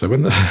that, right? So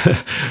when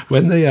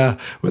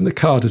the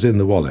card is in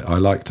the wallet, I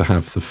like to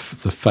have the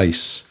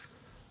face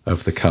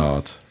of the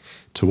card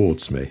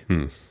towards me.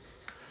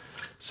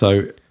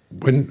 So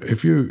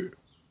if you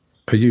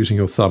are using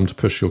your thumb to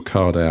push your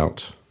card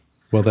out,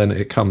 well, then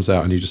it comes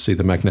out and you just see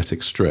the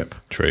magnetic strip.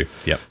 True.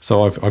 Yeah.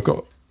 So I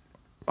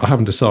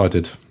haven't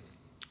decided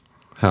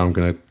how I'm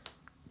going to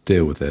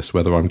deal with this.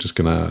 Whether I'm just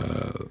going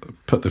to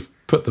put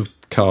the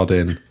card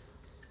in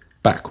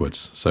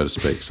backwards, so to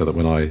speak, so that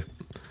when I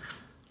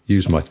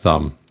use my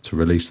thumb to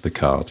release the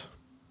card,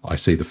 I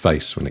see the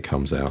face when it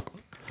comes out.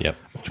 Yep.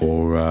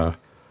 Or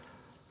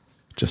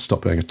just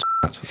stop being a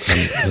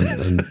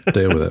twat and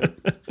deal with it.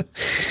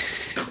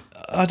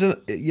 I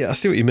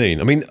see what you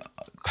mean. I mean,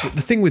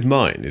 the thing with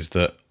mine is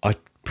that I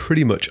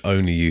pretty much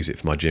only use it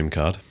for my gym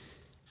card.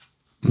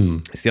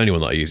 It's the only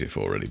one that I use it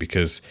for, really,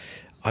 because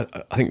I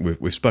think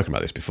we've spoken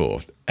about this before.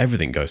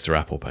 Everything goes through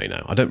Apple Pay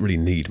now. I don't really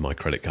need my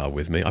credit card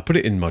with me. I put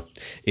it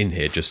in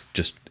here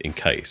just in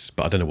case,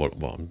 but I don't know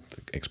what I'm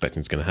expecting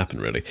is going to happen,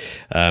 really.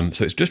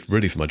 So it's just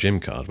really for my gym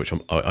card, which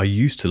I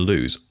used to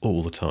lose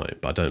all the time,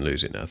 but I don't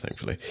lose it now,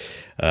 thankfully.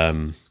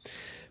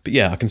 But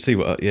yeah, I can see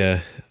what.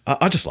 Yeah,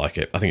 I just like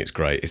it. I think it's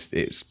great.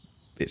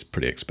 It's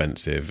pretty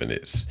expensive, and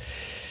it's,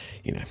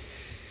 it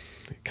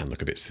can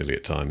look a bit silly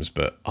at times,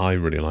 but I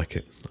really like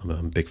it. I'm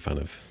a big fan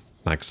of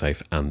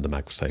MagSafe and the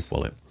MagSafe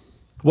wallet.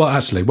 Well,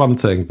 actually, one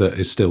thing that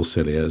is still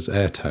silly is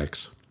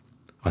AirTags.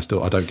 I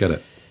don't get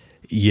it.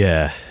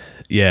 Yeah.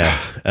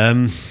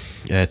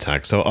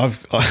 AirTags. So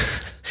I've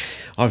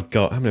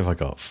got, how many have I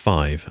got?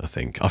 5, I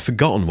think. I've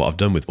forgotten what I've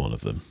done with one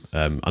of them.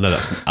 I know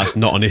that's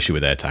not an issue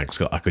with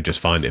AirTags. I could just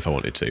find it if I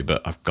wanted to,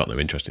 but I've got no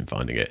interest in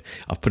finding it.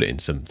 I've put it in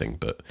something,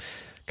 but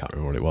can't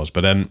remember what it was.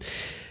 But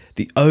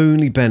the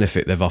only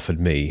benefit they've offered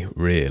me,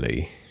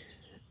 really,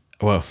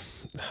 well,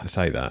 I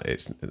say that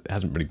it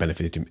hasn't really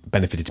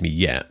benefited me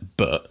yet,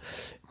 but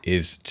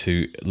is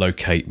to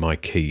locate my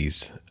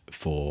keys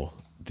for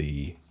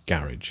the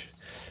garage,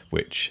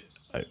 which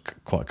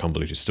quite a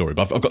convoluted story.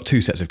 But I've got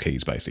 2 sets of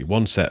keys, basically.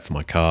 One set for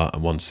my car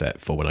and one set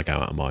for when I go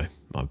out on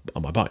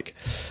my bike.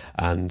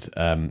 And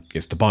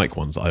it's the bike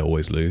ones that I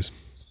always lose.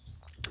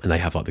 And they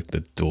have like the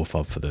door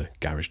fob for the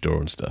garage door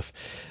and stuff.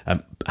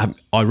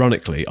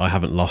 Ironically, I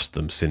haven't lost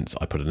them since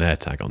I put an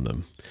AirTag on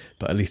them,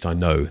 but at least I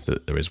know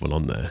that there is one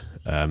on there.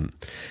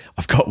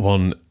 I've got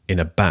one in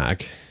a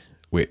bag,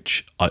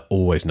 which I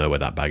always know where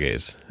that bag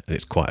is, and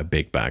it's quite a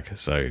big bag.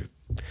 So,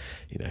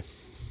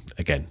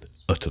 again,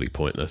 utterly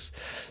pointless.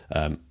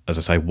 As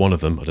I say, one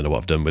of them, I don't know what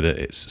I've done with it.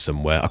 It's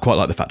somewhere. I quite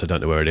like the fact I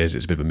don't know where it is.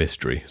 It's a bit of a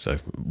mystery. So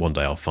one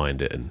day I'll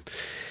find it.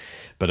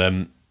 But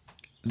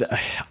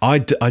I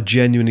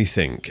genuinely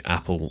think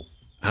Apple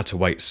had to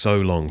wait so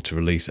long to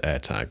release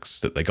AirTags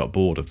that they got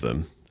bored of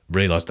them,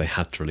 realised they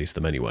had to release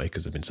them anyway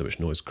because there's been so much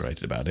noise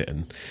created about it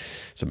and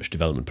so much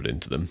development put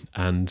into them,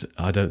 and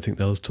I don't think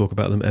they'll talk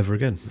about them ever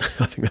again.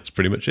 I think that's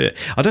pretty much it.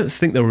 I don't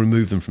think they'll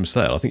remove them from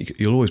sale. I think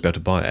you'll always be able to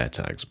buy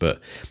AirTags, but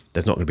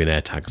there's not going to be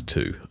an AirTags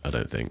 2, I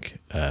don't think.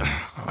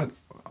 I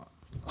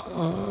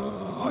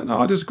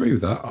disagree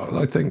with that.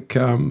 I think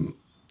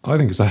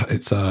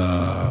it's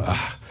a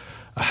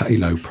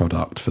Halo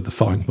product for the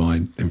Find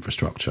My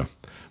infrastructure,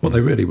 What they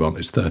really want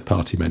is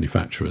third-party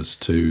manufacturers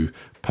to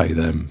pay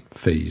them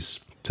fees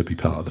to be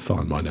part of the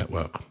Find My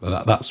network.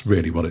 That's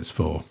really what it's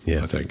for,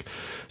 Yeah. I think.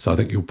 So I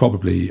think you'll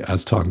probably,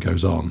 as time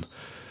goes on,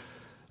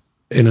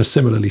 in a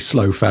similarly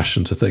slow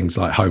fashion to things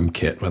like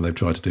HomeKit, when they've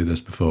tried to do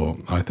this before,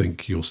 I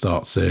think you'll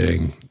start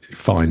seeing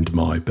Find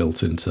My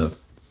built into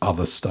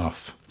other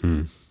stuff.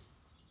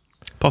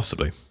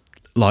 Possibly.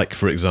 Like,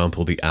 for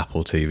example, the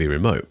Apple TV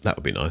remote. That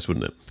would be nice,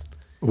 wouldn't it?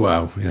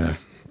 Well, yeah.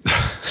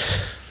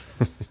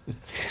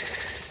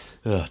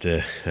 Oh,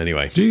 dear.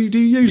 Anyway. Do you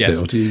use Yes.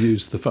 it, or do you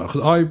use the phone?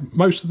 'Cause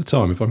most of the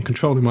time, if I'm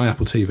controlling my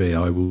Apple TV,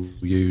 I will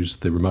use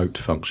the remote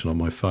function on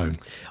my phone.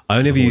 I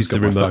only ever I've always use the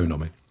got my remote phone on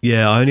me.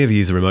 Yeah, I only ever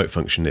use the remote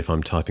function if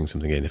I'm typing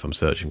something in, if I'm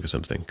searching for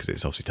something, because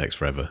it obviously takes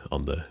forever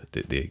on the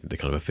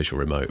kind of official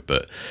remote.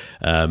 But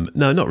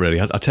no, not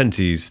really. I tend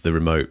to use the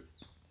remote,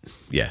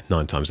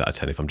 9 times out of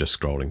 10 if I'm just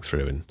scrolling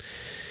through and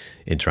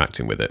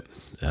interacting with it.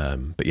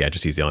 But yeah,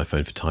 just use the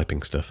iPhone for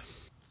typing stuff.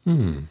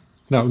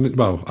 No,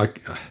 well,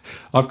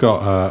 I've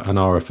got an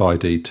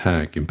RFID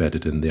tag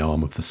embedded in the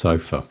arm of the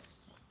sofa.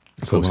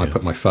 So when I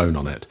put my phone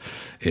on it,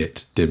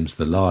 it dims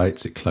the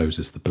lights, it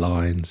closes the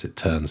blinds, it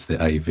turns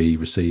the AV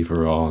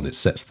receiver on, it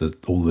sets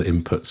all the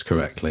inputs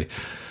correctly.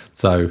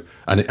 So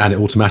and it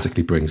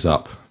automatically brings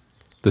up.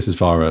 This is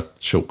via a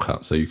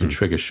shortcut, so you can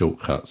trigger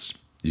shortcuts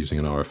using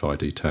an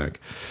RFID tag.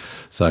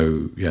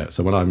 So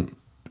so when I'm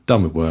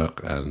done with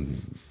work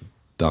and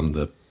done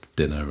the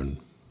dinner and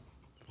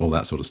all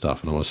that sort of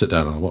stuff, and I want to sit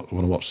down and I want to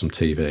watch some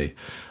TV,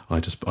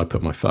 I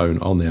put my phone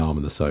on the arm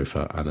of the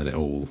sofa, and then it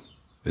all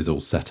is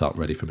all set up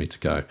ready for me to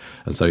go.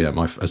 And so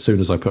as soon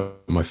as I put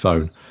my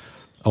phone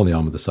on the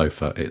arm of the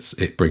sofa,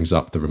 it brings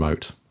up the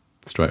remote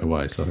straight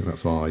away. So I think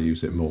that's why I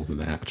use it more than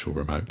the actual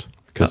remote,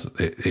 because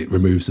it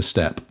removes a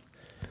step,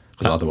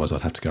 because otherwise I'd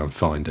have to go and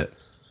find it.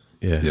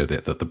 Yeah,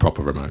 the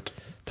proper remote.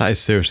 That is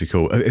seriously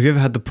cool. Have you ever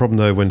had the problem,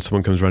 though, when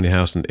someone comes around your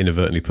house and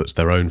inadvertently puts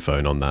their own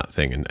phone on that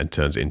thing and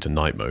turns it into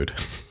night mode,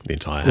 the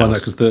entire house? Well, no,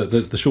 because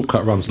the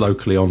shortcut runs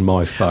locally on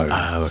my phone,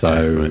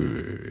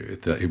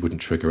 that it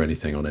wouldn't trigger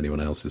anything on anyone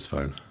else's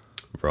phone.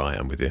 Right,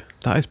 I'm with you.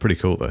 That is pretty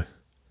cool, though.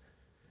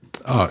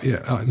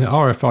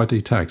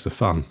 RFID tags are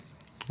fun.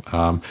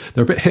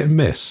 They're a bit hit and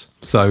miss.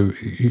 So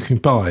you can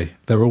buy.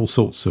 There are all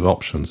sorts of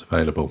options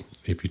available.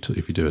 If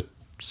you do a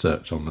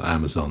search on the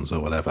Amazons or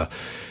whatever,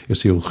 you'll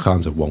see all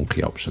kinds of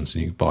wonky options,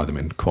 and you can buy them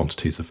in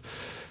quantities of,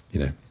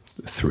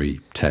 3,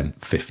 10,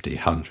 50,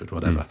 100,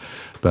 whatever.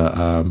 But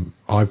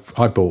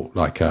I bought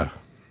I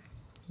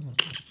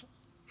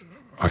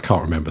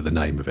can't remember the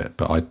name of it,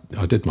 but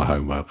I did my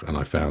homework and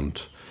I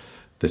found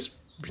this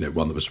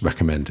one that was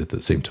recommended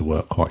that seemed to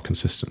work quite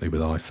consistently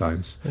with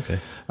iPhones. Okay.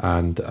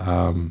 And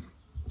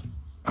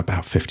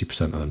about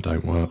 50% of them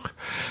don't work.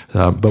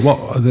 But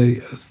what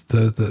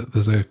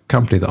there's a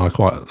company that I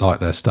quite like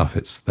their stuff.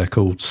 They're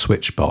called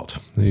SwitchBot.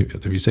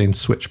 Have you seen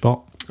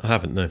SwitchBot? I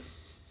haven't, no.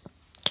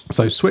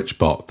 So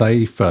SwitchBot,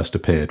 they first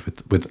appeared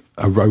with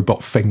a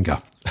robot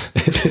finger.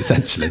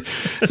 Essentially,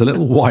 it's a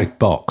little white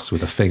box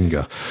with a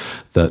finger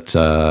that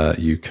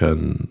you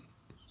can.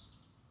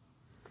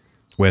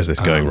 Where's this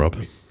going, Rob?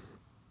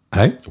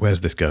 Hey,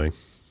 where's this going?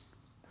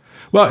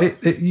 Well,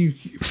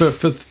 for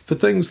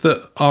things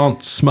that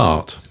aren't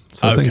smart,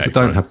 so things that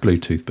don't have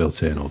Bluetooth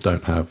built in or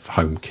don't have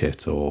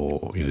HomeKit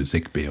or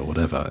Zigbee or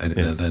whatever, and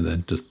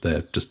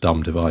they're just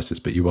dumb devices.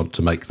 But you want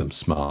to make them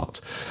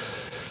smart,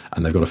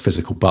 and they've got a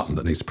physical button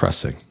that needs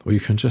pressing. Well, you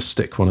can just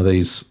stick one of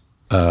these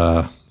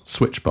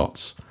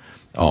SwitchBots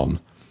on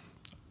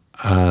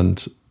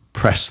and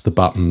press the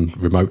button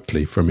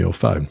remotely from your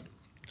phone.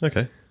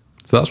 Okay.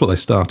 So that's what they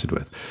started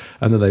with,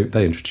 and then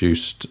they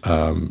introduced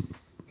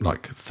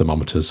like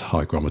thermometers,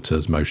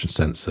 hygrometers, motion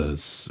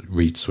sensors,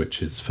 reed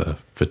switches for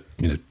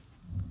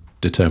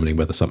determining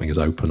whether something is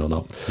open or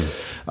not.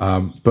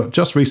 But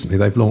just recently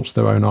they've launched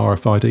their own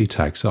RFID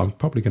tag, so I'm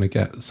probably going to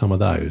get some of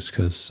those,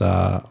 because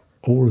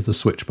all of the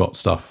SwitchBot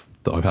stuff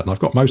that I've had, and I've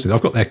got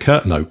their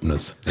curtain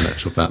openers. In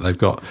actual fact, they've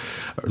got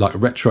like a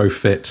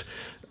retrofit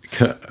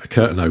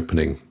curtain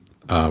opening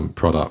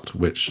product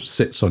which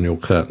sits on your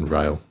curtain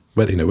rail.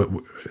 Whether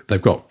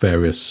they've got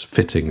various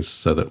fittings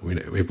so that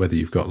whether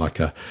you've got like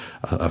a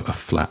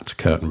flat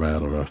curtain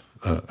rail or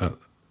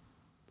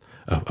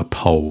a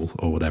pole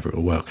or whatever, it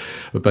will work.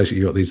 But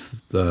basically, you've got these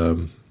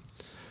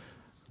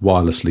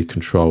wirelessly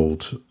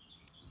controlled,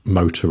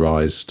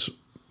 motorized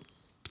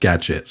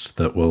gadgets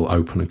that will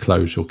open and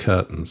close your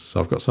curtains.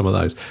 So I've got some of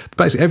those. But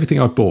basically, everything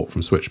I've bought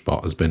from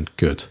SwitchBot has been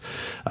good,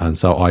 and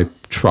so I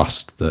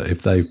trust that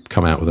if they've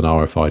come out with an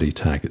RFID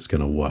tag, it's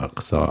going to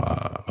work. So,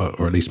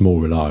 or at least more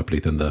reliably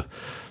than the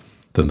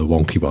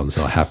wonky ones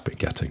I have been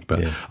getting.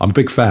 But I'm a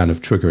big fan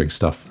of triggering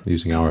stuff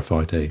using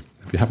RFID.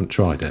 If you haven't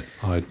tried it,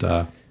 I'd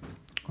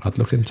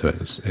look into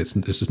it. It's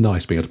just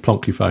nice being able to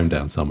plonk your phone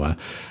down somewhere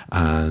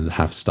and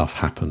have stuff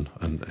happen,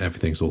 and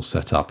everything's all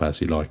set up as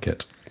you like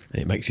it.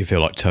 It makes you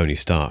feel like Tony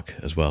Stark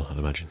as well, I'd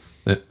imagine.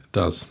 It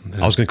does.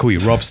 Yeah. I was going to call you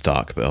Rob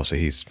Stark, but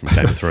obviously he's from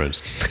Game of Thrones.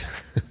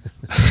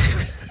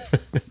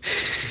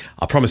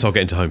 I promise I'll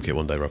get into HomeKit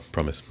one day, Rob.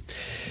 Promise.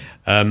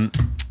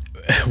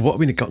 what have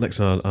we got next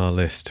on our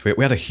list? We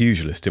had a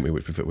huge list, didn't we?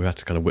 Which we had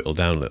to kind of whittle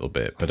down a little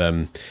bit, but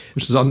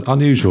which is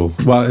unusual.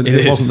 Well,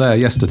 it wasn't there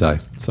yesterday,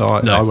 so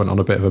No. I went on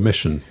a bit of a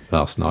mission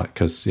last night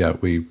because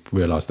we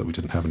realised that we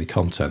didn't have any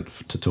content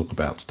to talk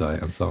about today,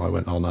 and so I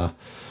went on a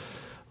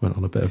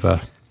bit of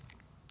a.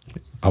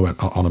 I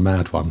went on a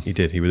mad one. You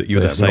did. You were the We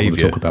don't want saviour.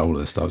 to talk about all of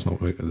this stuff.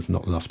 There's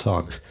not enough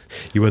time.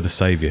 You were the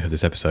saviour of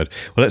this episode.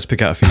 Well, let's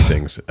pick out a few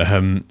things.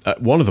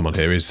 One of them on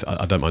here is,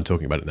 I don't mind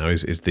talking about it now,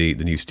 is the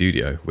new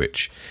studio,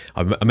 which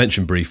I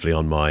mentioned briefly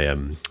on my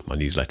my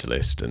newsletter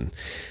list, and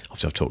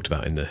obviously I've talked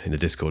about in the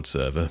Discord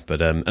server.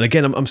 But and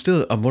again,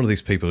 I'm one of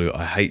these people who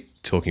I hate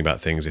talking about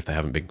things if they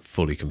haven't been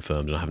fully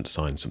confirmed and I haven't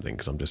signed something,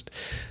 because I'm just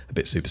a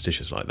bit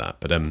superstitious like that.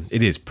 But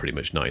it is pretty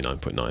much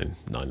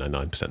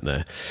 99.9999%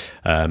 there.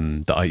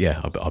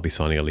 That I'll be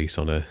signing a lease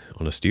on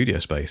a studio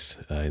space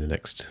in the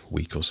next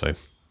week or so.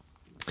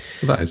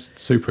 Well, that is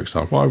super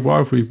exciting. Why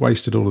have we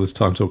wasted all of this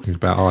time talking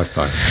about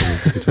iPhones when we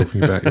could be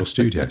talking about your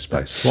studio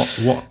space?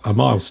 What a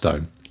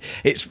milestone!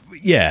 It's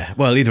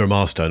well, either a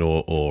milestone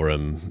or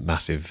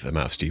massive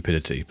amount of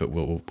stupidity, but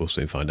we'll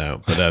soon find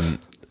out. But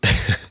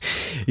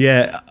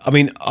yeah, I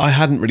mean, I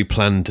hadn't really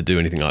planned to do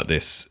anything like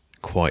this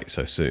quite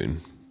so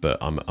soon, but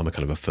I'm a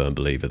kind of a firm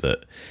believer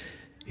that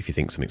if you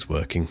think something's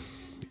working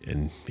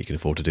and you can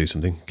afford to do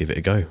something, give it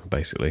a go,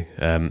 basically.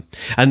 And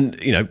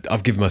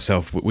I've given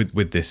myself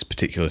with this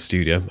particular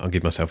studio, I'll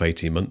give myself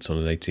 18 months on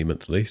an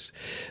 18-month lease.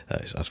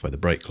 That's where the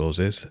break clause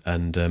is,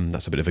 and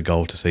that's a bit of a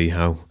goal to see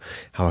how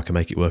I can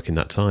make it work in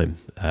that time.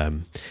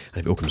 And if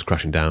it all comes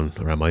crashing down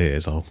around my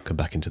ears, I'll come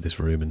back into this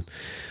room and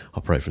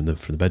operate from the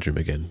bedroom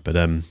again. But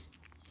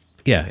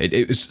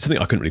it was something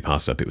I couldn't really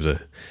pass up. Again,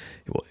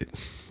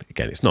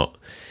 it's not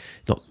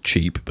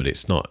cheap, but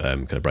it's not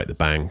going to break the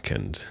bank.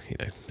 And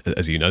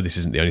as you know, this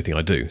isn't the only thing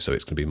I do, so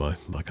it's going to be my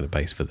kind of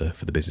base for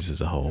the business as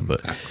a whole.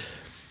 But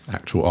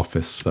actual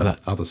office for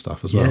other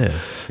stuff as well.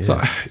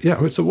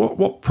 Yeah. So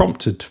what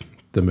prompted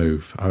the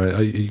move? I mean,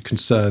 are you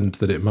concerned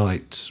that it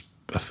might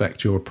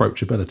affect your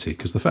approachability?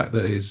 Because the fact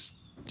that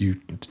you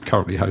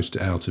currently host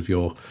it out of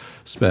your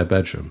spare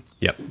bedroom,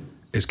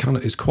 is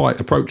quite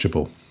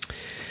approachable.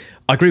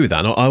 I agree with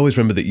that. And I always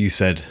remember that you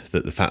said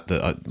that the fact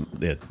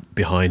that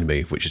behind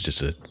me, which is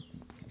just a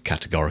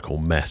categorical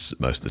mess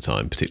most of the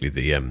time, particularly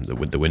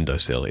the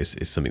windowsill, is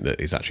something that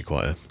is actually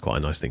quite a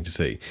nice thing to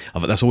see.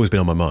 That's always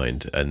been on my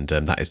mind, and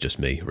that is just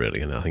me,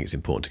 really. And I think it's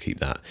important to keep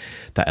that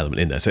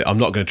element in there. So I'm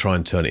not going to try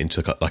and turn it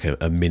into like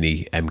a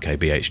mini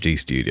MKBHD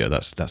studio.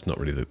 That's not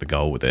really the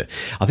goal with it.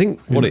 I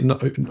think you're not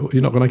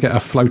going to get a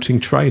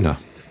floating trainer.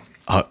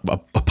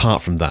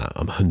 Apart from that,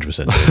 I'm 100%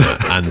 doing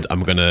that, and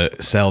I'm going to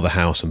sell the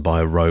house and buy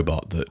a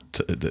robot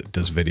that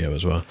does video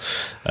as well.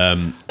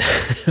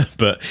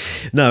 But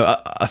no,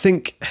 I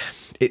think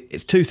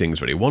it's two things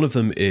really. One of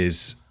them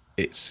is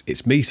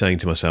it's me saying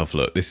to myself,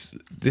 look,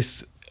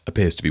 this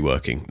appears to be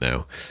working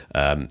now.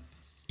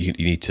 You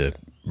need to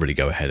really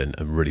go ahead and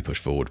really push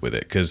forward with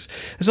it, because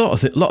there's a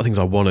lot of things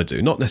I want to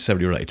do, not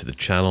necessarily related to the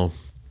channel,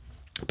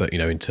 but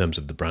in terms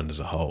of the brand as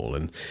a whole.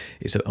 And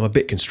I'm a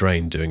bit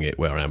constrained doing it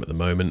where I am at the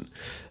moment,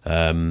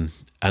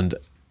 and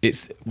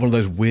it's one of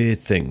those weird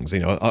things.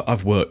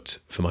 I've worked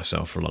for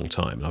myself for a long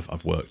time, and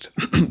I've worked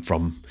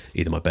from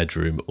either my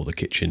bedroom or the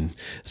kitchen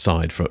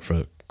side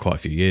for quite a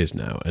few years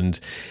now,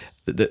 and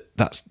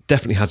that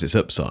definitely has its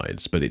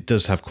upsides, but it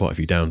does have quite a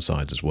few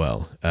downsides as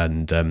well.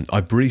 And I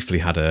briefly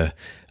had a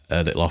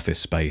little office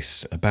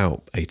space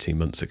about 18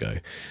 months ago,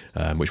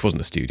 which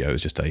wasn't a studio, it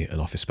was just an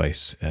office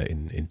space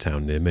in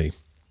town near me.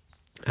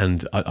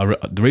 And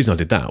the reason I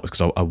did that was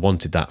because I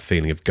wanted that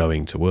feeling of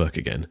going to work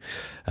again,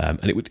 and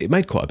it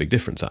made quite a big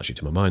difference actually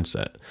to my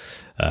mindset.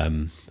 I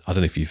don't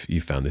know if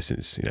you've found this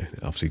since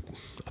obviously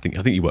I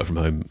think you work from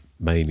home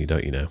mainly,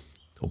 don't you now,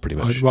 or pretty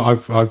much?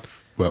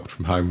 I've worked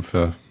from home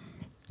for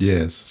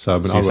years, so I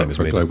work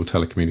for a global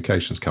then.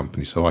 telecommunications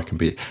company, so I can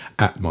be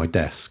at my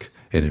desk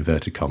in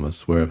inverted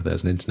commas wherever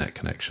there's an internet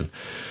connection,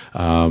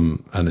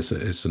 and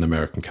it's an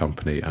American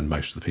company, and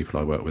most of the people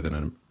I work with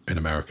in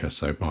America,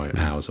 so my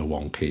hours are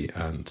wonky,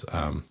 and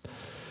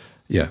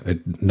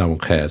no one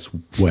cares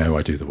where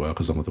I do the work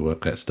as long as the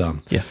work gets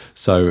done.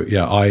 So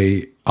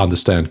I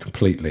understand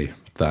completely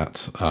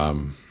that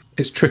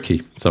it's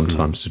tricky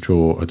sometimes to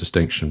draw a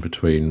distinction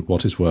between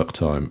what is work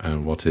time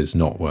and what is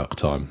not work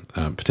time,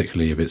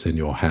 particularly if it's in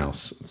your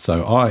house.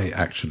 So I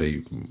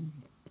actually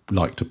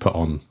like to put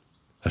on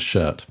a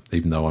shirt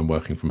even though I'm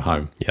working from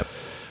home,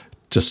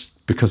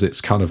 just because it's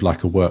kind of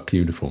like a work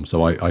uniform.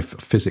 So I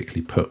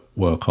physically put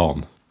work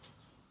on,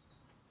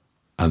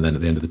 and then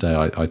at the end of the day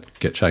I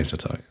get changed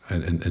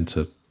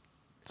into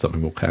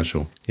something more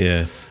casual.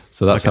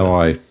 So that's how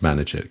I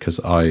manage it, because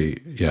so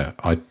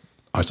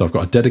I've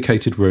got a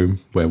dedicated room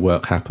where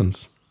work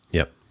happens.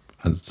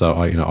 And so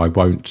I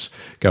won't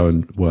go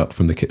and work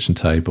from the kitchen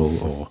table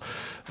or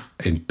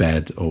in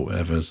bed or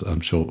whatever, as I'm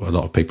sure a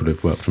lot of people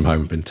who've worked from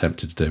home have been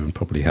tempted to do and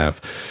probably have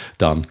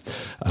done.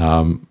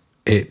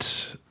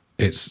 It's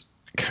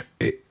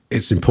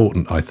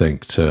important, I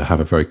think, to have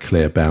a very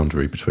clear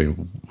boundary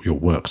between your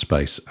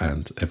workspace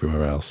and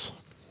everywhere else.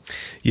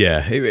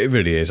 Yeah, it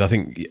really is. I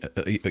think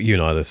you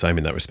and I are the same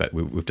in that respect.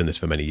 We've done this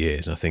for many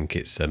years, and I think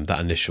it's that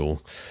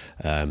initial,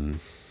 I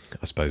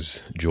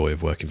suppose, joy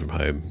of working from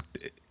home.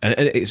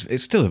 And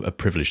it's still a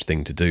privileged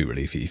thing to do,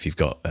 really. If you've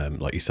got,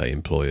 like you say,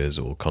 employers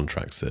or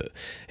contracts that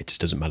it just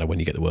doesn't matter when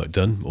you get the work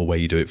done or where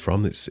you do it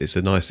from. It's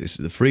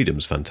the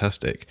freedom's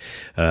fantastic.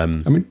 I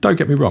mean, don't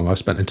get me wrong. I've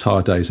spent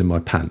entire days in my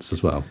pants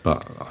as well,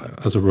 but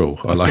as a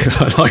rule, I like to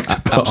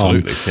put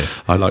Absolutely, on. yeah.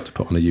 I like to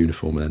put on a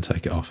uniform and then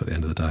take it off at the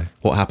end of the day.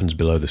 What happens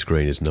below the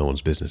screen is no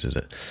one's business, is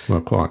it? Well,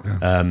 quite.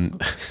 Yeah.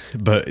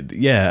 But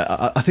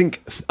yeah, I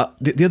think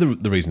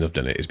the reason I've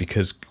done it is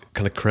because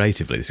kind of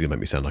creatively, this is going to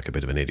make me sound like a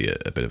bit of an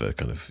idiot, a bit of a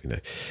kind of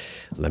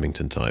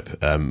Leamington type,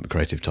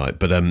 creative type.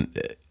 But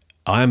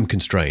I am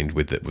constrained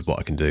with what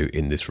I can do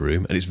in this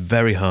room, and it's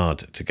very hard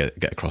to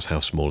get across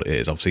how small it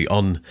is. Obviously,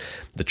 on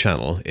the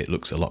channel, it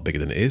looks a lot bigger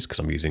than it is because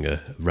I'm using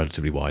a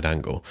relatively wide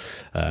angle,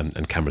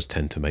 and cameras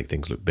tend to make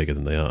things look bigger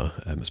than they are.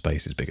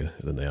 Space is bigger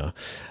than they are,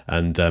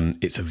 and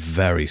it's a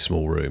very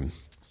small room.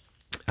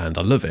 And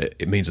I love it.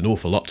 It means an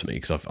awful lot to me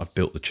because I've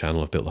built the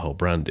channel, I've built the whole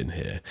brand in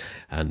here,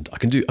 and I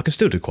can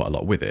still do quite a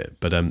lot with it.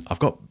 But I've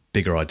got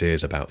bigger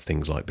ideas about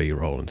things like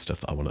B-roll and stuff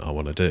that I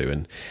want to do.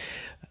 And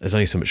there's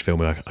only so much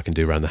filming I can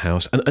do around the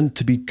house. And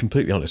to be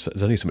completely honest,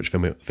 there's only so much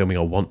filming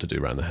I want to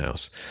do around the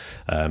house.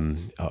 I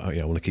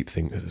want to keep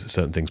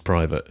certain things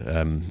private,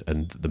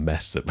 and the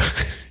mess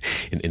that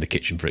in the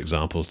kitchen, for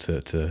example,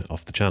 to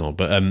off the channel.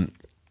 But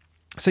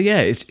so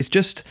yeah, it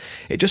just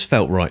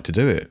felt right to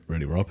do it,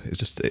 really, Rob. It was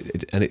just,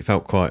 and it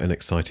felt quite an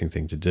exciting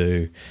thing to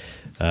do,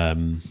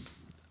 and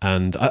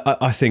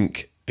I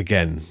think,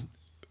 again,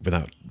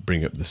 without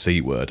bringing up the C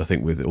word, I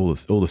think with all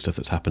the stuff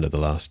that's happened over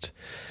the last,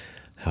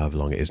 however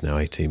long it is now,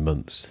 18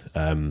 months,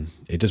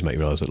 it does make you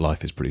realise that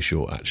life is pretty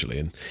short, actually.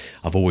 And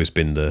I've always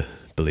been the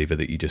believer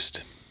that you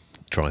just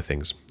try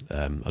things.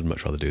 I'd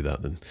much rather do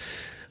that than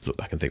look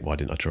back and think, why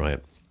didn't I try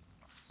it?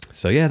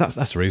 So yeah, that's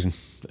the reason,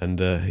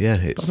 and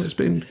it's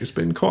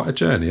been quite a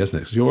journey, hasn't it?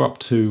 Because you're up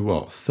to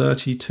what,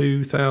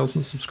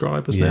 32,000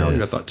 subscribers now. You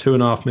had like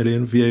 2.5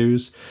 million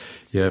views.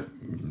 Yeah,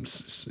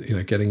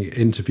 getting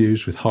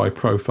interviews with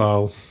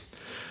high-profile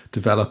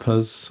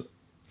developers.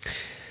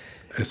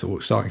 It's all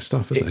exciting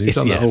stuff, isn't it? You've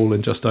done that all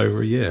in just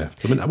over a year.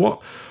 I mean,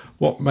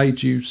 what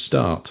made you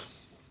start?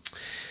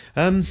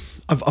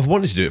 I've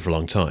wanted to do it for a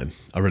long time.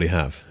 I really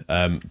have,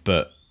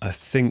 but I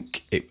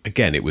think,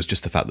 it was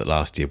just the fact that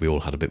last year we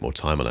all had a bit more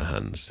time on our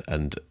hands,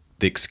 and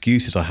the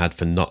excuses I had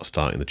for not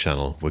starting the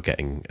channel were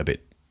getting a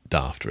bit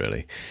daft,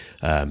 really.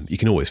 You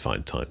can always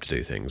find time to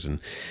do things, and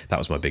that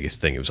was my biggest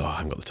thing. It was, I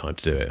haven't got the time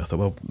to do it. I thought,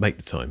 well, make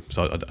the time.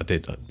 So I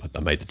did. I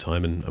made the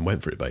time and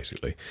went for it,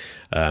 basically.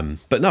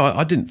 But no,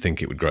 I didn't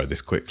think it would grow this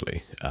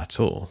quickly at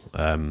all.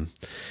 I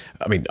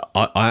mean,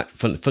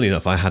 funny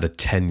enough, I had a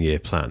 10-year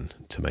plan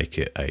to make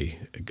it a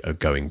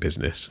going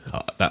business.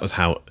 That was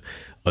how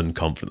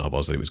unconfident I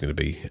was that it was going to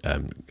be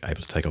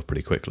able to take off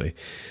pretty quickly,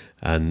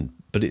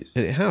 but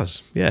it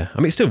has. Yeah, I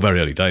mean, it's still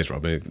very early days,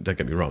 Rob. I mean, don't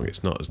get me wrong.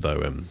 It's not as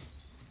though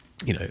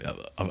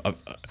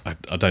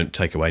I don't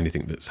take away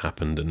anything that's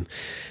happened, and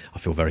I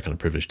feel very kind of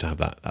privileged to have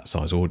that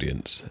size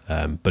audience.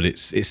 But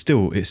it's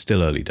still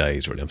early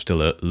days, really. I'm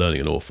still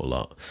learning an awful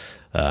lot.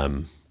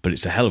 But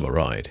it's a hell of a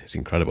ride. It's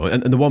incredible,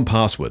 and the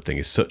 1Password thing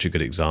is such a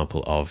good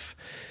example of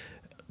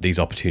these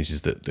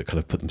opportunities that kind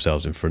of put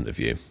themselves in front of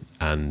you,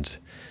 and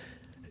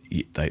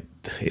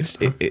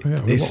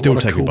it's still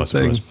taken by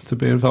surprise to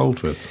be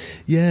involved with.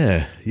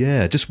 Yeah.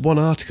 Just one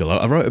article.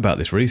 I wrote about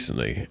this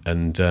recently,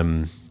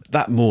 and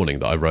that morning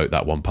that I wrote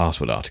that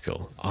 1Password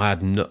article,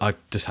 I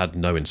just had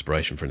no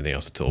inspiration for anything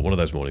else at all. One of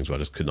those mornings where I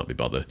just could not be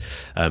bothered.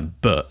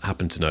 But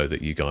happened to know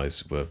that you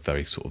guys were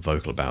very sort of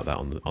vocal about that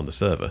on the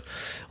server,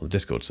 on the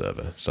Discord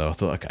server. So I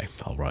thought, okay,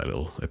 I'll write a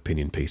little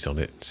opinion piece on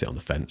it, sit on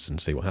the fence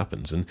and see what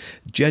happens. And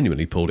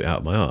genuinely pulled it out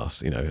of my arse.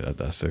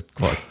 That's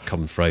quite a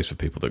common phrase for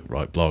people that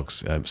write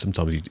blogs.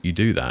 Sometimes you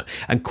do that,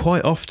 and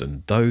quite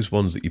often those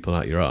ones that you pull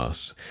out your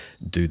arse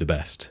do the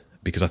best.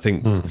 Because I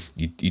think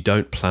you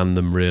don't plan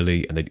them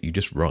really, and you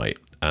just write.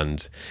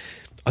 And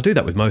I do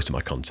that with most of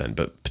my content,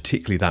 but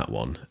particularly that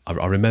one.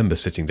 I remember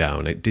sitting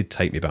down. It did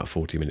take me about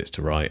 40 minutes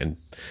to write and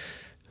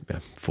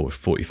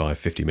 45,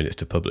 50 minutes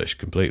to publish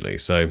completely.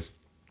 So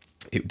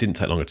it didn't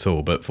take long at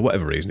all, but for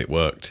whatever reason, it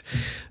worked.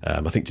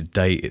 I think to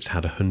date, it's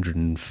had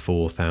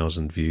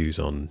 104,000 views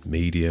on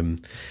Medium.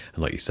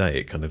 And like you say,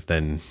 it kind of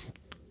then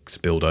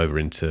spilled over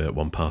into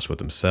 1Password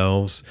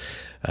themselves.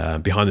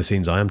 Behind the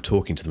scenes, I am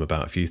talking to them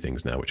about a few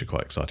things now, which are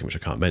quite exciting, which I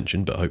can't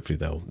mention, but hopefully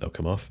they'll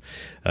come off.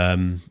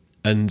 And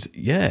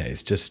yeah,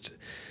 it's just,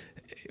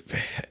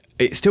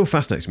 it still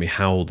fascinates me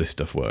how all this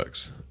stuff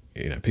works.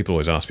 People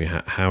always ask me,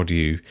 how do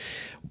you,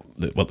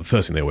 well, the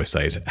first thing they always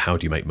say is, how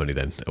do you make money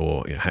then?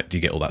 Or how do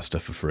you get all that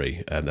stuff for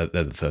free? They're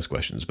the first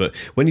questions. But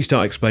when you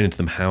start explaining to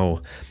them how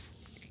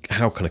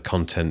kind of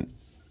content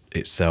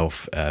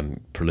itself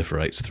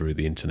proliferates through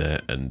the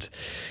internet, and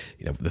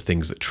the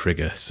things that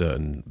trigger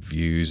certain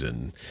views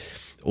and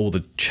all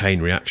the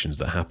chain reactions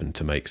that happen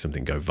to make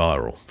something go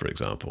viral, for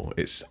example,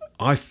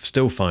 I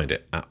still find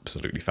it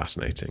absolutely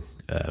fascinating.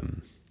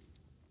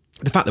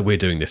 the fact that we're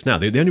doing this now,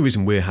 the only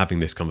reason we're having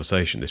this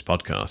conversation, this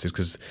podcast, is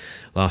because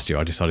last year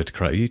I decided to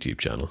create a YouTube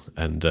channel,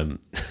 and and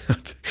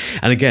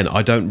again,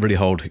 I don't really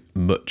hold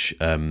much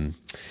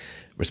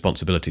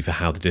responsibility for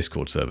how the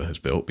Discord server has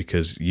built,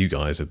 because you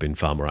guys have been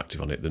far more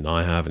active on it than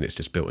I have, and it's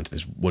just built into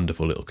this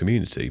wonderful little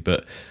community.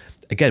 But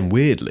again,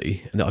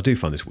 weirdly, and I do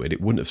find this weird,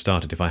 it wouldn't have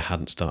started if I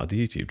hadn't started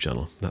the YouTube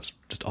channel. That's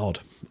just odd,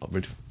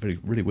 really, really,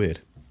 really weird.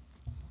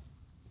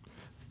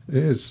 It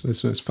is.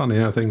 It's funny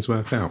how things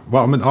work out.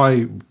 Well, I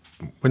mean,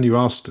 when you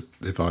asked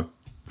if I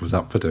was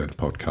up for doing a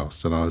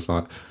podcast, and I was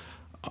like,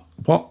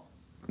 "What?"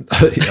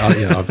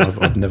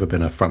 I've never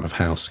been a front of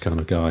house kind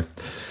of guy,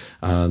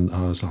 and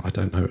I was like, "I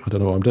don't know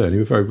what I'm doing." He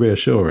was very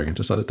reassuring and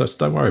just like, "Just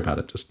don't worry about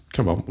it. Just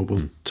come on,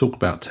 we'll talk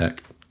about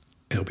tech.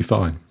 It'll be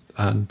fine."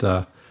 And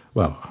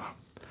well,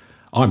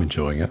 I'm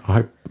enjoying it. I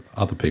hope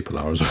other people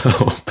are as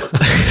well.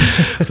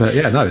 But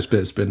yeah, no, it's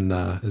been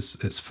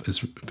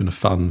a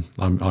fun.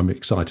 I'm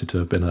excited to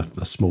have been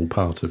a small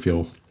part of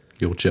your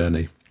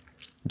journey.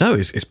 No,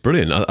 it's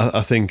brilliant.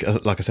 I think,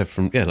 like I said,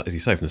 as you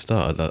say from the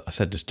start, I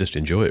said just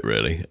enjoy it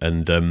really,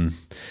 and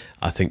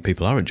I think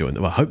people are enjoying it.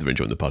 Well, I hope they're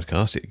enjoying the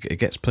podcast. It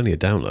gets plenty of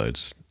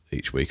downloads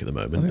each week at the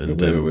moment,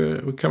 and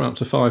we're coming up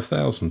to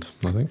 5,000.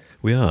 I think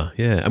we are,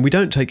 yeah. And we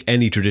don't take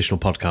any traditional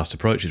podcast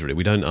approaches really.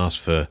 We don't ask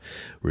for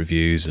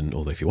reviews, and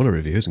although if you want to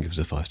review us and give us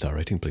a 5-star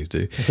rating, please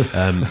do.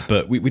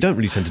 But we don't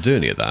really tend to do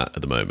any of that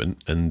at the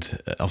moment,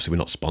 and obviously we're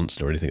not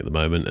sponsored or anything at the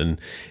moment, and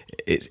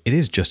it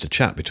is just a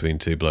chat between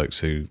two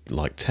blokes who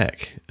like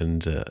tech.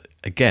 And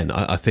again,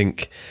 I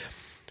think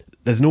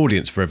there's an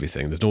audience for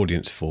everything. There's an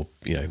audience for,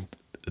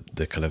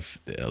 the kind of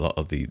a lot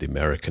of the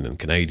American and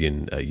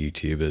Canadian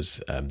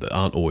YouTubers that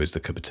aren't always the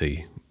cup of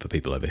tea for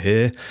people over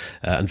here,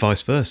 and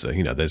vice versa.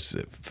 There's,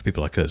 for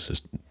people like us,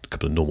 just a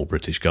couple of normal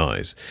British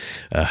guys.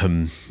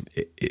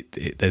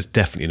 There's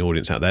definitely an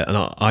audience out there,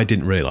 and I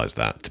didn't realise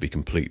that, to be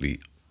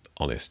completely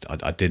honest.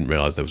 I didn't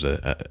realise there was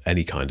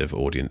any kind of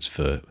audience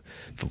for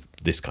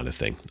this kind of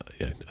thing.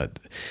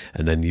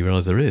 And then you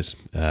realise there is.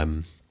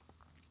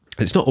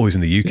 It's not always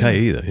in the UK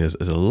either. There's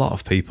a lot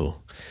of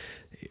people.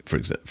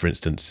 For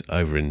instance,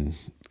 over in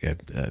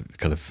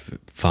kind of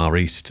Far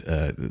East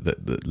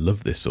that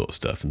love this sort of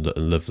stuff and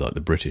love like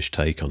the British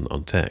take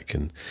on tech,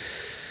 and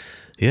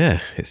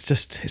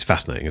it's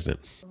fascinating, isn't it?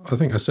 I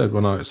think I said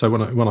when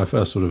I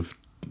first sort of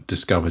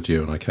discovered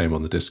you and I came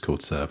on the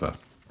Discord server,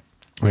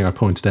 I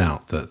pointed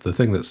out that the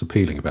thing that's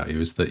appealing about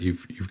you is that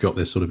you've got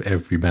this sort of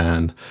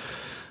everyman,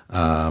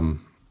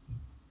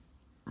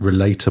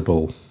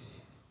 relatable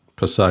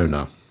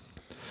persona,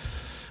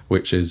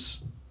 which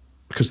is.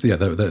 Because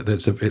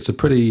it's a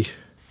pretty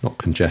not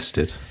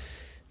congested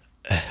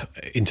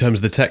in terms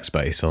of the tech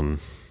space on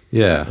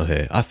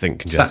here. I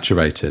think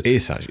saturated. It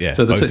is saturated. Yeah.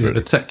 So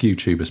the tech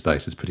YouTuber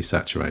space is pretty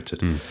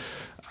saturated,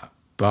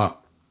 but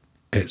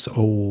it's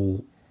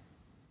all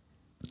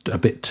a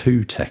bit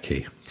too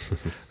techy.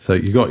 So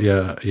you got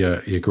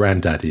your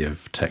granddaddy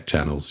of tech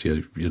channels, your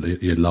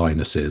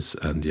Linuses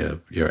and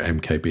your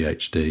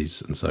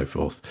MKBHDs and so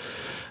forth.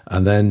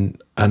 And then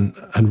and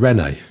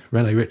Rene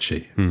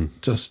Ritchie,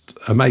 just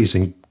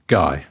amazing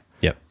guy.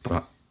 Yep.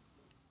 But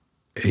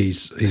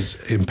he's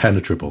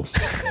impenetrable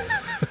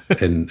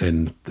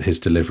in his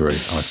delivery,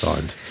 I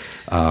find.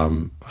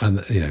 And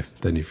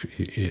then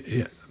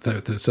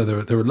so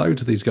there are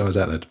loads of these guys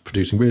out there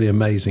producing really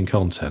amazing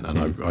content, and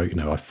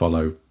I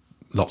follow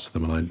lots of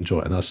them and I enjoy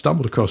it. And I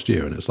stumbled across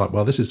you, and it's like,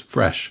 well, this is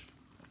fresh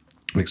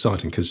and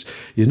exciting because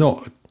you're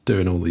not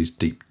doing all these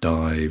deep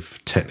dive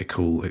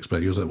technical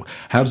explanations.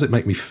 How does it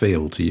make me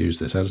feel to use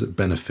this? How does it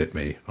benefit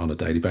me on a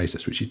daily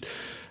basis? Which you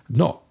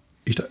don't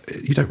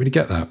really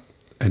get that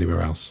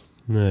anywhere else.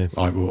 No,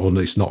 or at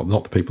least not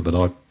the people that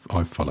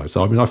I've followed.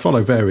 So I mean, I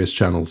follow various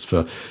channels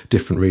for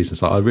different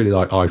reasons. Like I really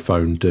like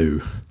iPhone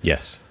Do.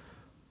 Yes,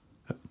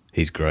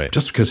 he's great.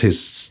 Just because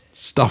his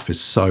stuff is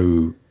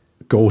so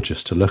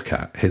gorgeous to look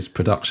at, his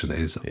production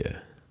is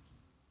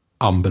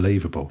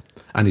unbelievable,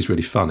 and he's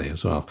really funny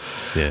as well.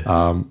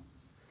 Yeah.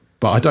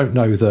 But I don't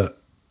know that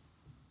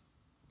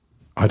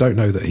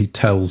he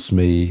tells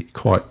me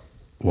quite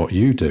what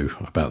you do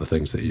about the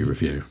things that you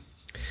review,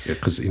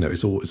 because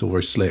it's all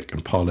very slick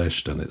and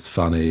polished, and it's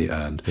funny,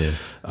 and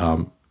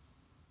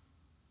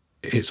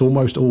it's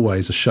almost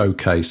always a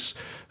showcase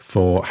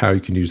for how you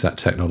can use that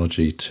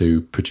technology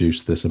to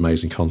produce this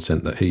amazing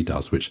content that he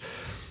does, which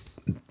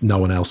no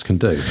one else can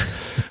do.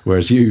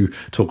 Whereas you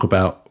talk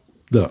about,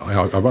 look,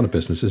 I run a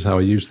business. This is how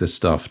I use this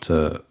stuff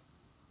to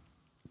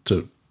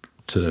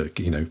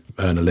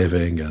earn a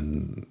living,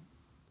 and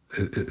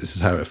this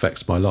is how it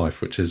affects my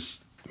life, which is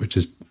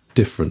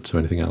different to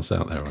anything else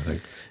out there, I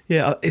think.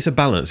 Yeah, it's a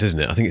balance, isn't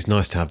it? I think it's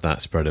nice to have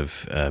that spread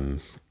of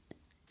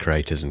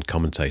creators and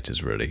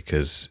commentators, really,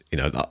 because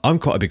I'm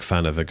quite a big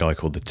fan of a guy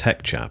called the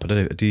Tech Chap. I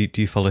don't know, do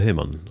you follow him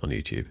on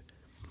YouTube?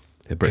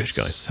 A British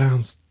guy.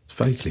 Sounds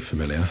vaguely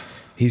familiar.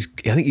 I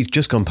think he's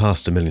just gone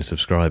past 1 million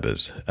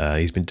subscribers.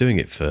 He's been doing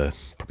it for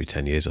probably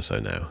 10 years or so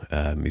now.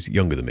 He's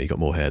younger than me, got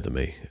more hair than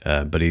me,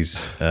 but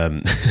he's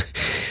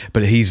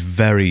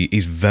very,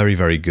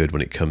 very good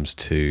when it comes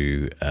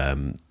to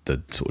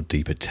the sort of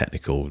deeper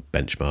technical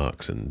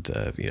benchmarks and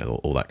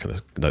all that kind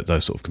of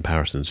those sort of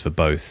comparisons for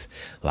both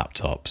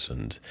laptops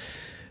and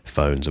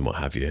phones and what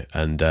have you.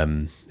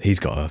 And he's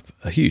got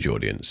a huge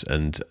audience.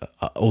 And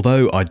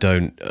although I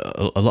don't,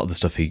 a lot of the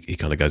stuff he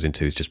kind of goes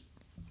into is just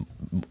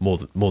more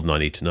than I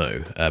need to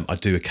know. I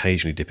do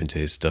occasionally dip into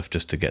his stuff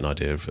just to get an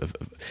idea of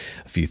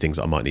a few things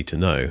that I might need to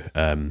know.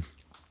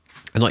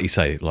 And like you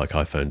say, like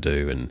iPhone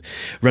do, and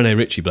Rene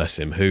Ritchie, bless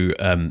him, who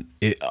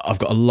I've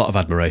got a lot of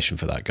admiration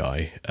for that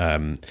guy.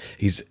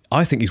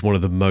 I think he's one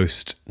of the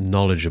most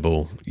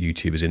knowledgeable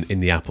YouTubers in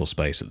the Apple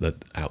space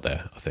out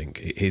there. I think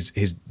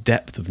his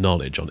depth of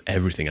knowledge on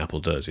everything Apple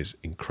does is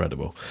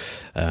incredible.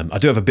 I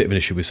do have a bit of an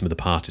issue with some of the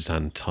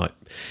partisan type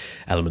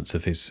elements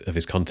of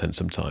his content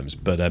sometimes,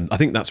 but I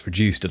think that's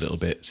reduced a little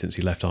bit since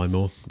he left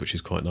iMore, which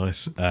is quite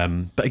nice.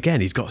 But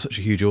again, he's got such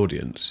a huge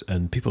audience,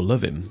 and people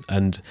love him,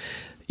 and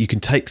you can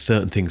take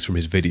certain things from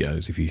his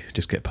videos if you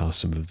just get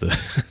past some of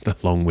the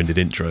long-winded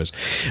intros.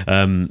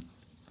 I'm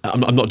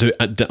not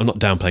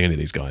downplaying any of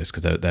these guys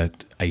because they're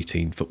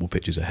 18 football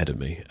pitches ahead of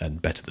me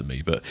and better than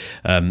me. But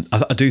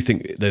I do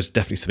think there's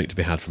definitely something to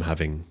be had from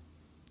having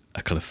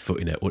a kind of foot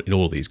in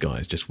all of these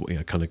guys, just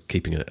kind of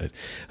keeping an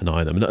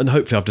eye on them. And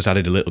hopefully I've just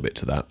added a little bit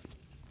to that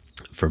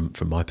from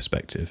my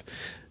perspective.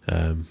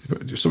 So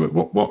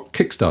what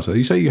Kickstarter?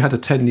 You say you had a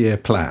 10-year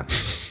plan.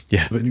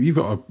 Yeah, but you've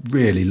got to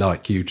really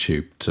like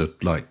YouTube to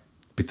like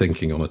be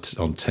thinking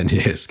on 10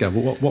 years scale.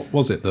 What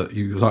was it that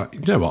you like?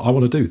 You know what? I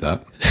want to do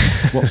that.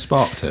 What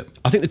sparked it?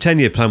 I think the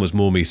 10-year plan was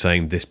more me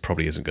saying this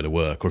probably isn't going to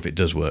work, or if it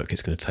does work,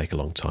 it's going to take a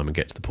long time and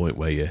get to the point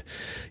where you're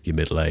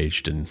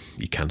middle-aged and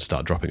you can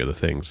start dropping other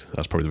things.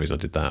 That's probably the reason I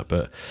did that.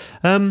 But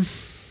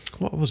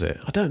what was it?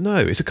 I don't know.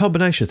 It's a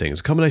combination of things.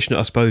 A combination,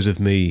 I suppose, of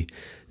me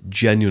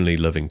genuinely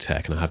loving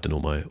tech, and I have done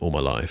all my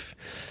life,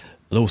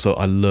 and also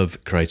I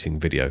love creating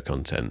video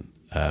content.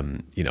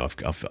 I've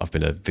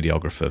been a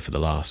videographer for the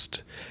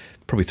last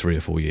probably 3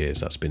 or 4 years.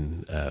 That's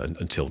been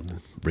until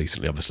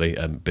recently, obviously,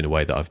 been a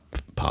way that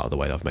part of the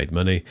way that I've made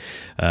money.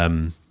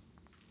 I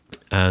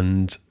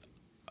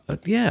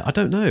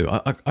don't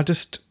know. I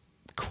just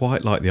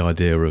quite like the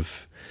idea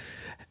of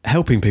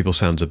helping people.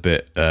 Sounds a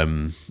bit, I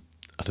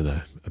don't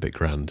know, a bit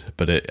grand,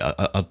 but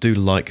I do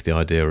like the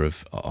idea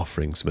of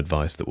offering some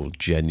advice that will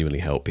genuinely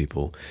help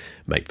people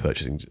make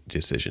purchasing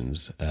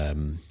decisions.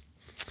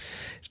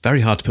 It's very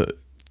hard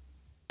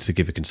to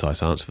give a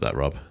concise answer for that,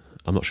 Rob.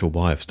 I'm not sure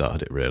why I've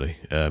started it, really.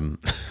 I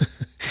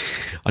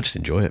just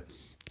enjoy it.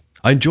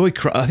 I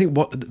think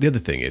the other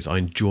thing is I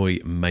enjoy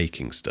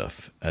making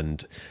stuff,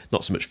 and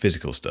not so much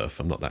physical stuff.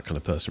 I'm not that kind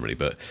of person, really,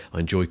 but I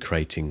enjoy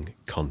creating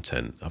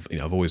content.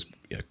 I've always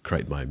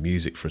created my own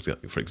music, for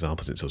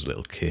example, since I was a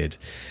little kid.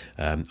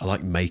 I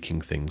like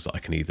making things that I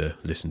can either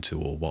listen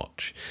to or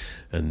watch,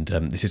 and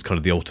this is kind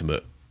of the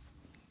ultimate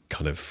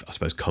kind of, I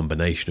suppose,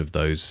 combination of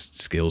those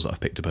skills that I've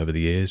picked up over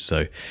the years.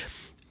 So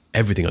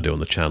everything I do on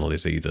the channel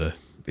is either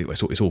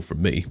it's all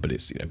from me, but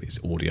it's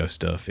audio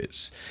stuff,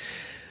 it's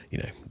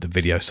the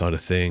video side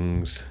of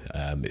things,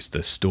 it's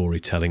the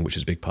storytelling, which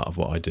is a big part of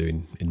what I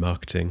do in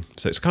marketing.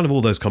 So it's kind of all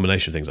those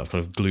combination of things I've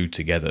kind of glued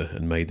together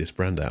and made this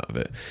brand out of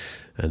it.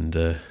 And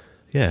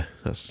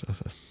that's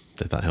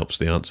if that helps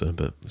the answer,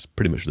 but that's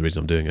pretty much the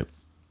reason I'm doing it.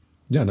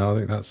 Yeah, no, I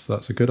think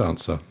that's a good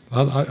answer.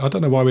 I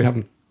don't know why we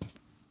haven't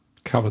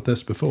covered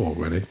this before,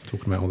 really,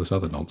 talking about all this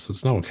other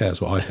nonsense. No one cares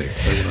what I think.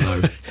 They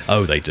want to know.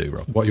 Oh, they do,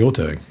 Rob. What you're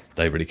doing.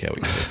 They really care what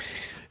you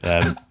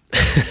do.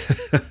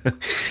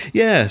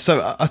 Yeah,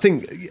 so I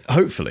think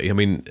hopefully,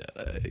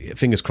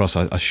 fingers crossed,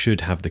 I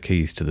should have the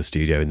keys to the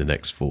studio in the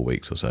next 4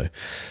 weeks or so.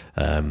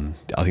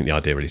 I think the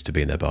idea really is to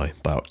be in there by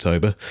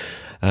October,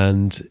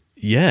 and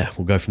yeah,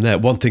 we'll go from there.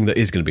 One thing that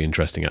is going to be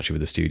interesting actually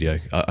with the studio,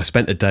 I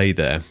spent a day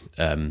there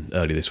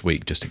early this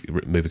week just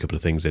to move a couple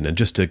of things in and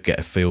just to get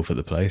a feel for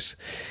the place,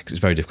 because it's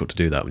very difficult to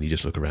do that when you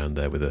just look around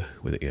there with a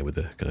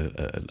kind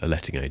of a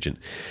letting agent.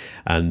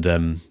 And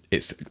the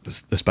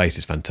space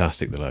is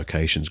fantastic. The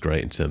location's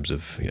great in terms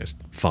of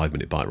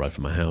 5-minute bike ride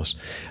from my house.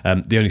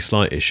 The only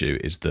slight issue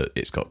is that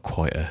it's got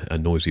quite a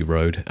noisy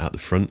road out the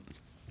front.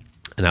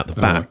 And out the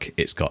back,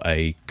 it's got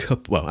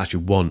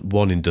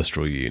one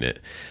industrial unit.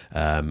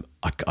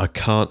 I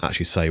can't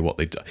actually say what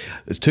they do.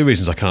 There's 2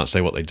 reasons I can't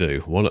say what they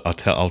do. One,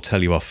 I'll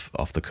tell you off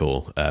the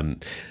call.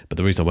 But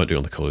the reason I won't do it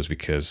on the call is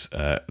because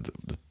the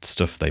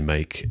stuff they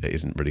make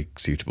isn't really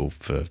suitable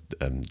for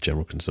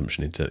general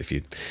consumption. If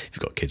you've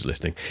got kids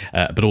listening,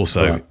 but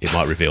also it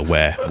might reveal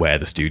where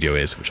the studio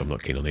is, which I'm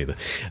not keen on either.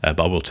 But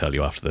I will tell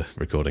you after the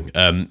recording.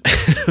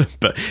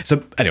 But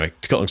so anyway,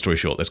 to cut a long story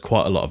short, there's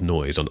quite a lot of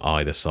noise on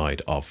either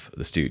side of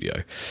the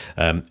studio,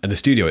 and the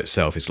studio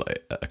itself is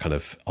like a kind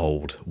of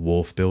old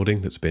wharf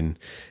building that's been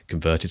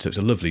converted, so it's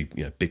a lovely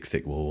big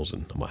thick walls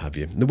and what have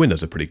you. And the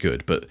windows are pretty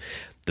good, but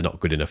they're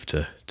not good enough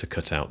to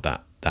cut out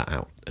that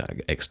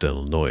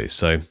external noise.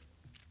 So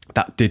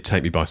that did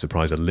take me by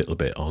surprise a little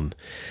bit on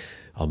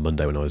on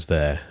Monday when I was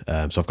there.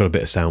 So I've got a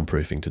bit of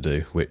soundproofing to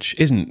do, which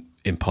isn't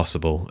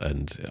impossible,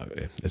 and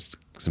there's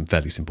some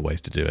fairly simple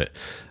ways to do it.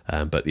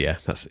 But yeah,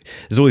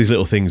 there's all these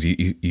little things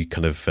you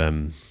kind of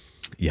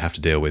you have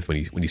to deal with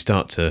when you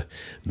start to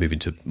move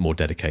into more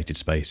dedicated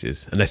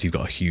spaces. Unless you've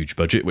got a huge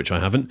budget, which I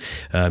haven't,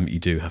 you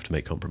do have to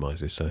make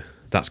compromises. So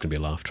that's going to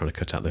be a laugh, trying to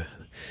cut out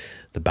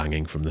the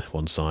banging from the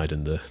one side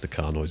and the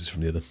car noises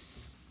from the other.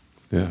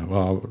 Yeah,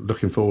 well,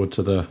 looking forward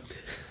to the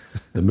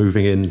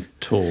moving in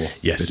tour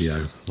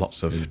video.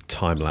 Lots of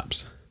time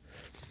lapse.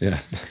 Yeah.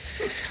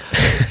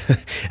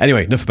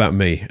 Anyway, enough about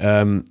me.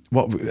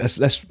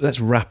 Let's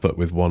wrap up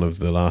with one of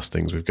the last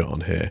things we've got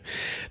on here.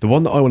 The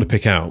one that I want to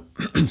pick out,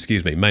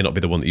 excuse me, may not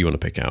be the one that you want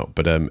to pick out,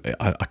 but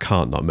I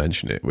can't not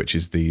mention it, which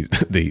is the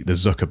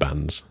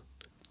Zuckerbands.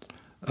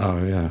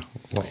 Oh yeah,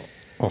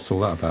 what's all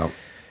that about?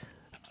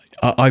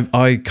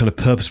 I kind of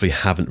purposefully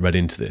haven't read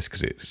into this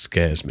because it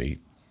scares me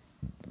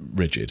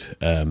rigid.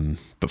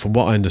 But from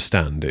what I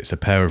understand, it's a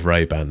pair of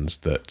Ray-Bans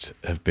that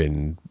have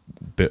been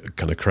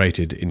kind of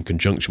created in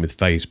conjunction with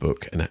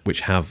Facebook, and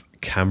which have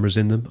cameras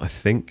in them, I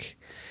think.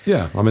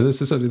 Yeah, I mean,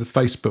 this is only the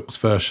Facebook's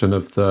version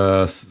of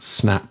the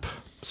Snap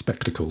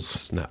spectacles.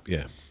 Snap,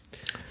 yeah.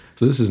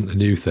 So this isn't a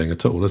new thing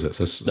at all, is it?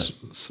 So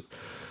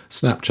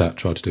Snapchat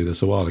tried to do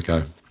this a while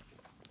ago,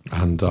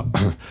 and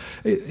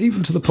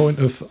even to the point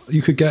of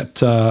you could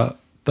get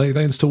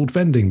they installed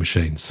vending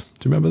machines.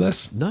 Do you remember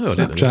this? No, I didn't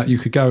know Snapchat. this. You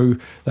could go.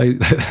 They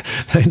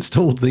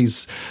installed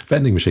these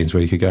vending machines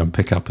where you could go and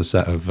pick up a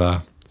set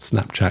of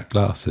Snapchat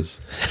glasses.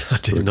 I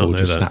did not know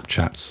your that.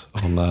 Snapchats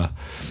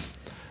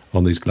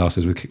on these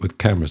glasses with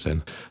cameras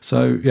in.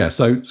 So yeah,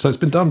 so it's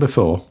been done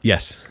before.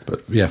 Yes.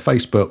 But yeah,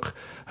 Facebook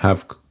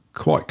have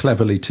quite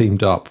cleverly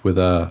teamed up with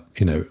a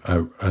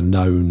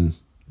known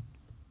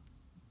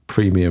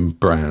premium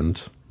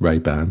brand,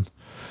 Ray-Ban.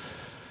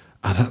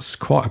 And that's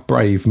quite a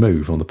brave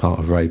move on the part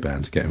of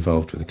Ray-Ban to get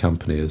involved with a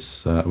company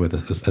as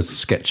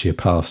sketchy a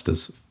past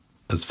as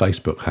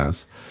Facebook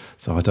has.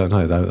 So I don't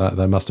know.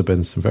 There must have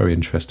been some very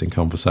interesting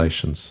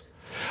conversations.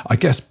 I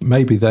guess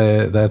maybe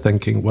they're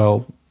thinking,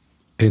 well,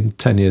 in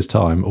 10 years'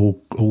 time,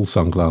 all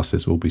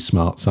sunglasses will be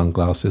smart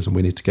sunglasses, and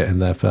we need to get in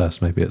there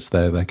first. Maybe it's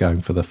they're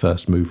going for the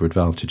first mover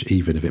advantage,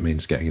 even if it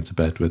means getting into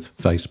bed with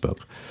Facebook.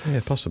 Yeah,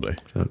 possibly.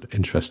 So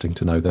interesting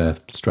to know their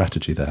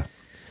strategy there.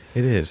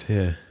 It is,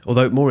 yeah.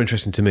 Although more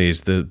interesting to me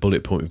is the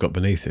bullet point we've got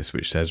beneath this,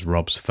 which says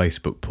Rob's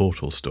Facebook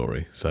portal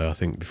story. So I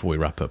think before we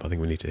wrap up, I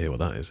think we need to hear what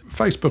that is.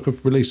 Facebook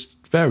have released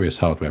various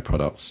hardware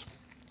products,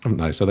 haven't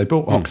they? So they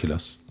bought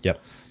Oculus. Yep.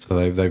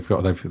 So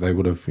they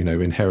would have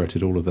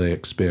inherited all of the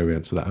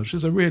experience of that, which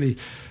is a really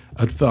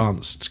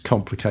advanced,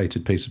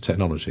 complicated piece of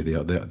technology,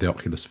 the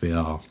Oculus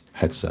VR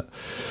headset,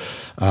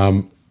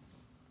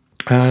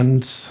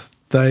 and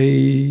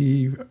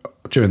they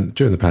during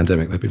the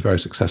pandemic they've been very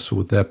successful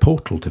with their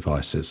portal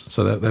devices.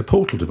 So their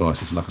portal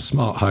devices are like a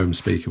smart home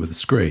speaker with a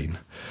screen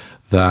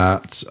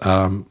that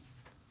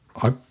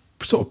I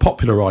sort of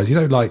popularised.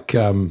 Like.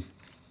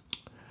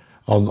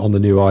 On the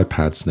new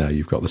iPads now,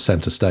 you've got the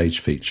center stage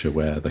feature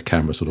where the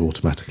camera sort of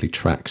automatically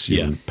tracks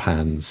you and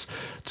pans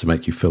to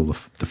make you fill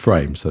the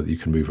frame so that you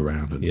can move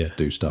around and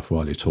do stuff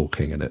while you're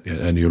talking,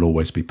 and you'll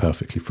always be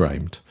perfectly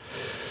framed.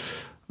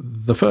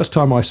 The first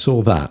time I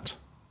saw that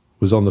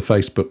was on the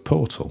Facebook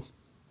portal.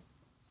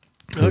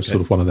 It was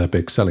sort of one of their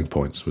big selling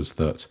points was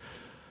that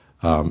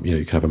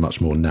you can have a much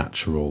more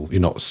natural.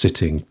 You're not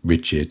sitting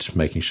rigid,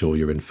 making sure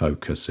you're in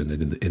focus and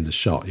in the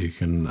shot. You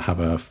can have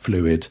a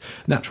fluid,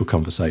 natural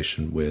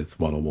conversation with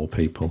one or more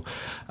people,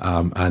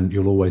 and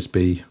you'll always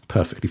be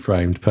perfectly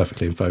framed,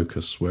 perfectly in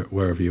focus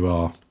wherever you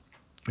are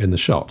in the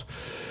shot.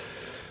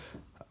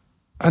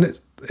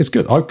 And it's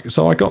good.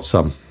 So I got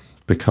some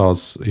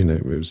because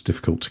it was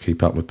difficult to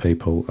keep up with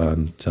people,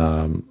 and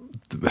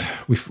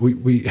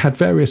we had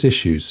various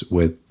issues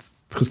with.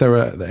 Because there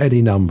are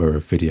any number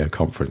of video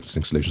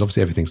conferencing solutions.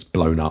 Obviously, everything's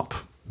blown up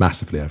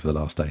massively over the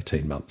last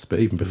 18 months. But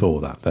even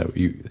before that,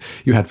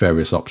 you had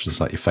various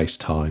options like your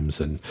FaceTimes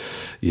and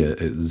your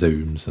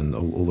Zooms and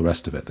all the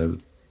rest of it.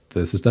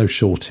 There's no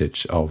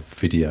shortage of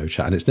video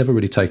chat. And it's never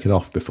really taken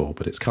off before,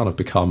 but it's kind of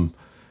become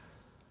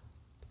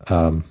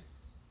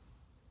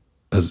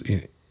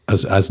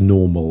as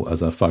normal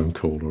as a phone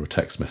call or a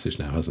text message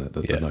now, hasn't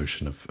it? The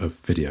notion of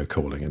video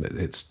calling. And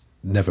it's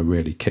never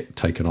really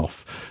taken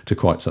off to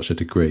quite such a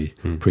degree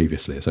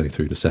previously. It's only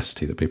through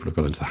necessity that people have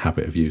got into the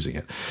habit of using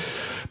it.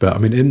 But I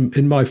mean,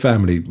 in my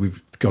family, we're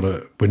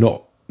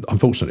not,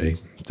 unfortunately,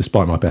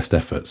 despite my best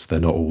efforts, they're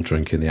not all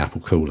drinking the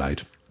Apple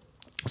Kool-Aid.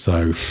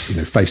 So,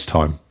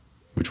 FaceTime,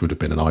 which would have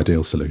been an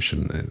ideal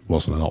solution, it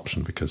wasn't an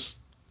option because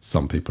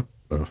some people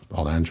are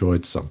on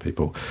Android, some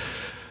people,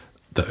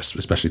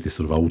 especially these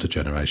sort of older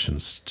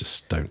generations,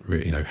 just don't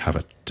really, have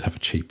a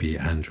cheapy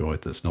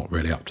Android that's not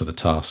really up to the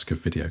task of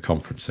video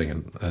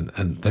conferencing,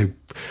 and they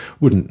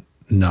wouldn't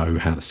know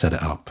how to set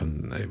it up,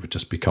 and it would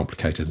just be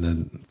complicated. And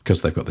then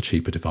because they've got the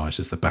cheaper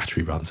devices, the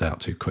battery runs out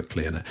too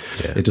quickly, and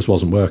it just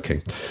wasn't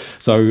working.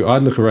 So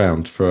I'd look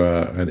around for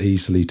an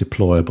easily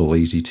deployable,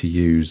 easy to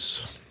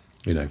use,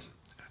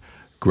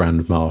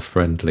 grandma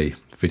friendly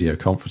video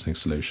conferencing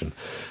solution.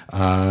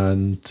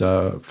 And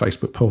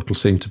Facebook Portal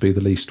seemed to be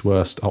the least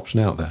worst option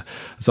out there.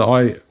 So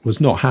I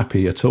was not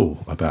happy at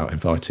all about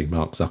inviting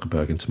Mark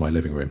Zuckerberg into my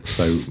living room.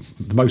 So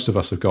most of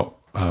us have got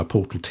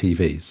Portal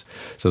TVs.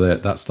 So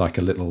that's like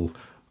a little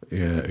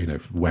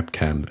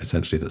webcam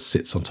essentially that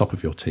sits on top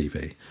of your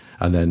TV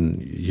and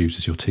then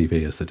uses your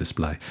TV as the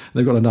display. And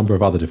they've got a number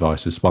of other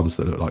devices, ones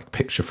that look like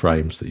picture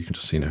frames that you can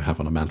just have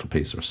on a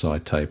mantelpiece or a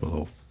side table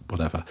or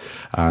whatever.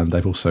 And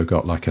they've also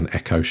got like an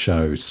Echo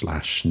Show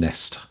 /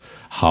 Nest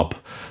Hub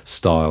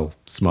style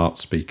smart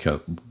speaker,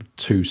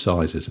 2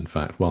 sizes in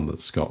fact, one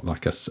that's got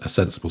like a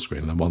sensible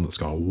screen and one that's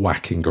got a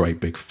whacking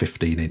great big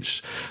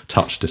 15-inch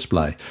touch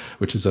display,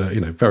 which is a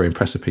very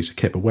impressive piece of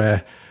kit. But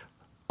where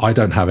I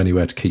don't have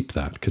anywhere to keep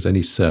that, because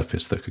any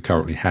Surface that could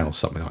currently house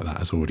something like that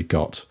has already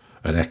got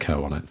an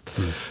Echo on it.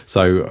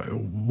 So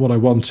what I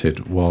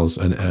wanted was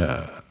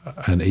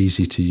an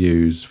easy to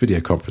use video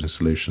conferencing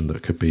solution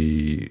that could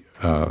be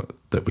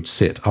that would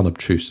sit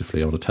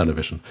unobtrusively on a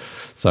television.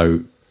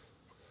 So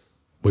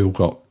we all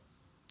got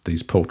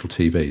these Portal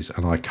TVs,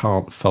 and I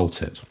can't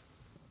fault it.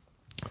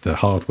 The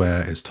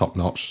hardware is top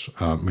notch.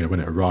 When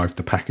it arrived,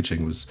 the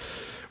packaging was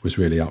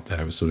really up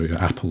there. It was sort of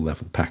Apple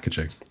level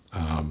packaging,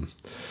 and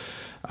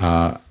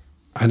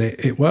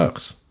it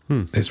works.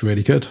 It's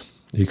really good.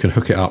 You can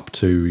hook it up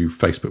to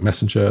Facebook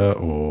Messenger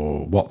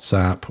or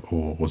WhatsApp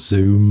or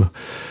Zoom,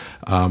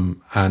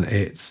 and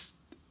it's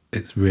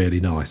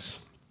really nice.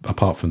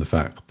 Apart from the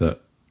fact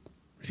that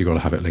you've got to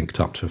have it linked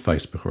up to a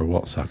Facebook or a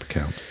WhatsApp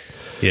account.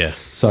 Yeah.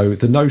 So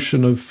the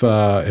notion of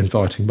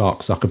inviting Mark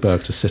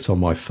Zuckerberg to sit on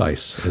my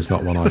face is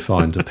not one I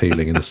find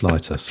appealing in the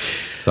slightest.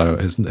 So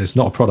it's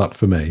not a product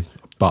for me,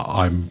 but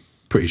I'm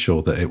pretty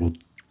sure that it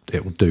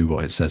will do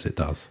what it says it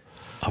does.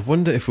 I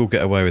wonder if we'll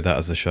get away with that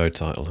as the show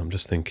title. I'm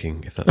just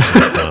thinking if that's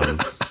done.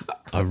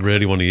 I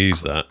really want to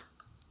use that.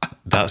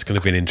 That's going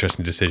to be an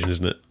interesting decision,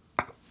 isn't it?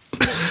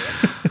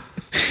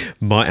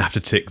 Might have to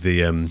tick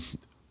the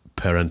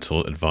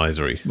parental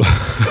advisory during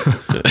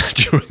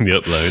the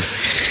upload.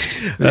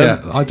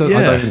 I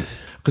don't,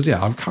 because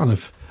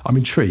I'm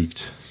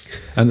intrigued.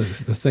 And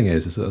the thing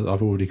is that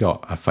I've already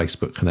got a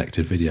Facebook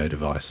connected video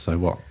device. So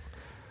what?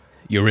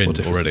 You're in what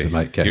difference already. Does it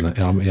make getting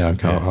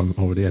I'm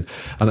already in,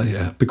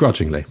 and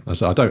begrudgingly.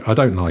 So I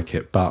don't like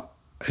it, but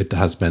it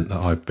has meant that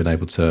I've been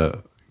able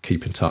to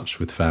keep in touch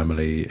with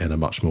family in a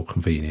much more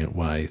convenient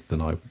way than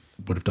I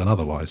would have done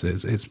otherwise.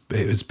 It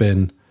has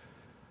been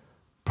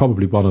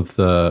probably one of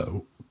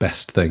the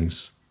best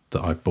things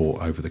that I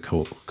bought over the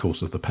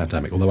course of the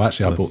pandemic. Although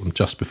actually I bought them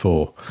just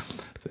before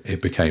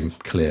it became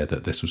clear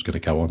that this was going to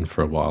go on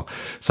for a while.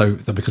 So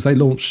because they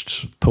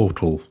launched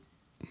Portal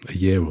a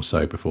year or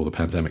so before the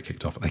pandemic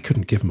kicked off, they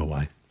couldn't give them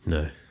away.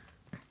 No.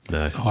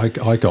 So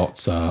I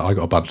got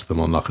a bunch of them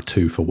on like a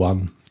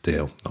 2-for-1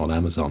 deal on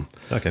Amazon.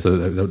 Okay. So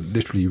they're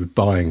literally you were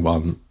buying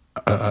one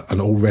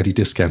an already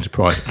discounted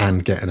price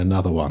and getting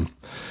another one.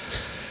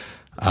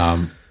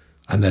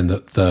 And then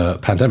the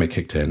pandemic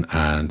kicked in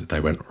and they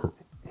went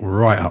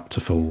right up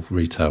to full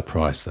retail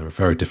price. They were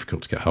very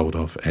difficult to get hold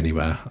of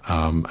anywhere.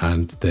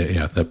 And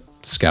the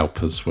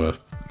scalpers were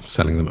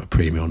selling them at a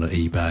premium on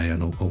eBay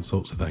and all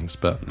sorts of things.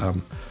 But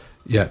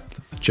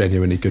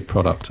genuinely good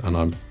product, and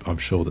I'm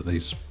sure that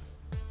these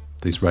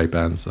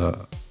Ray-Bans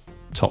are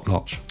top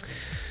notch.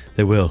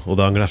 They will.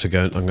 Although I'm going to have to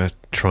go. I'm going to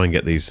try and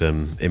get these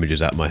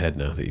images out of my head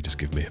now that you just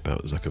give me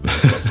about Zuckerberg.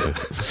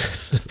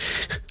 So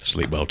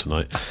sleep well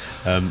tonight.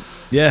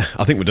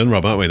 I think we're done,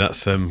 Rob, aren't we?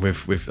 That's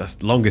that's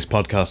the longest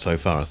podcast so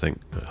far. I think.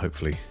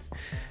 Hopefully,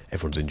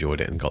 everyone's enjoyed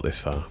it and got this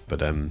far.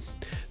 But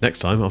next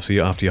time,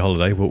 obviously after your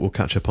holiday, we'll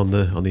catch up on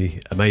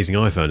the amazing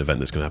iPhone event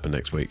that's going to happen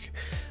next week,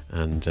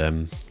 and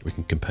we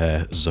can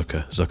compare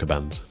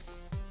Zuckerbands.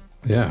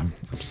 Yeah,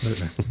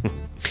 absolutely.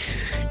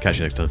 Catch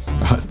you next time.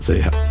 All right,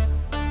 see ya.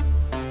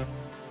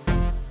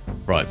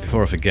 Right,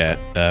 before I forget,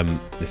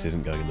 this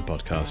isn't going in the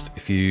podcast.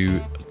 If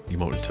you might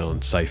want to turn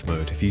on safe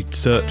mode. If you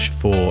search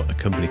for a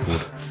company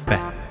called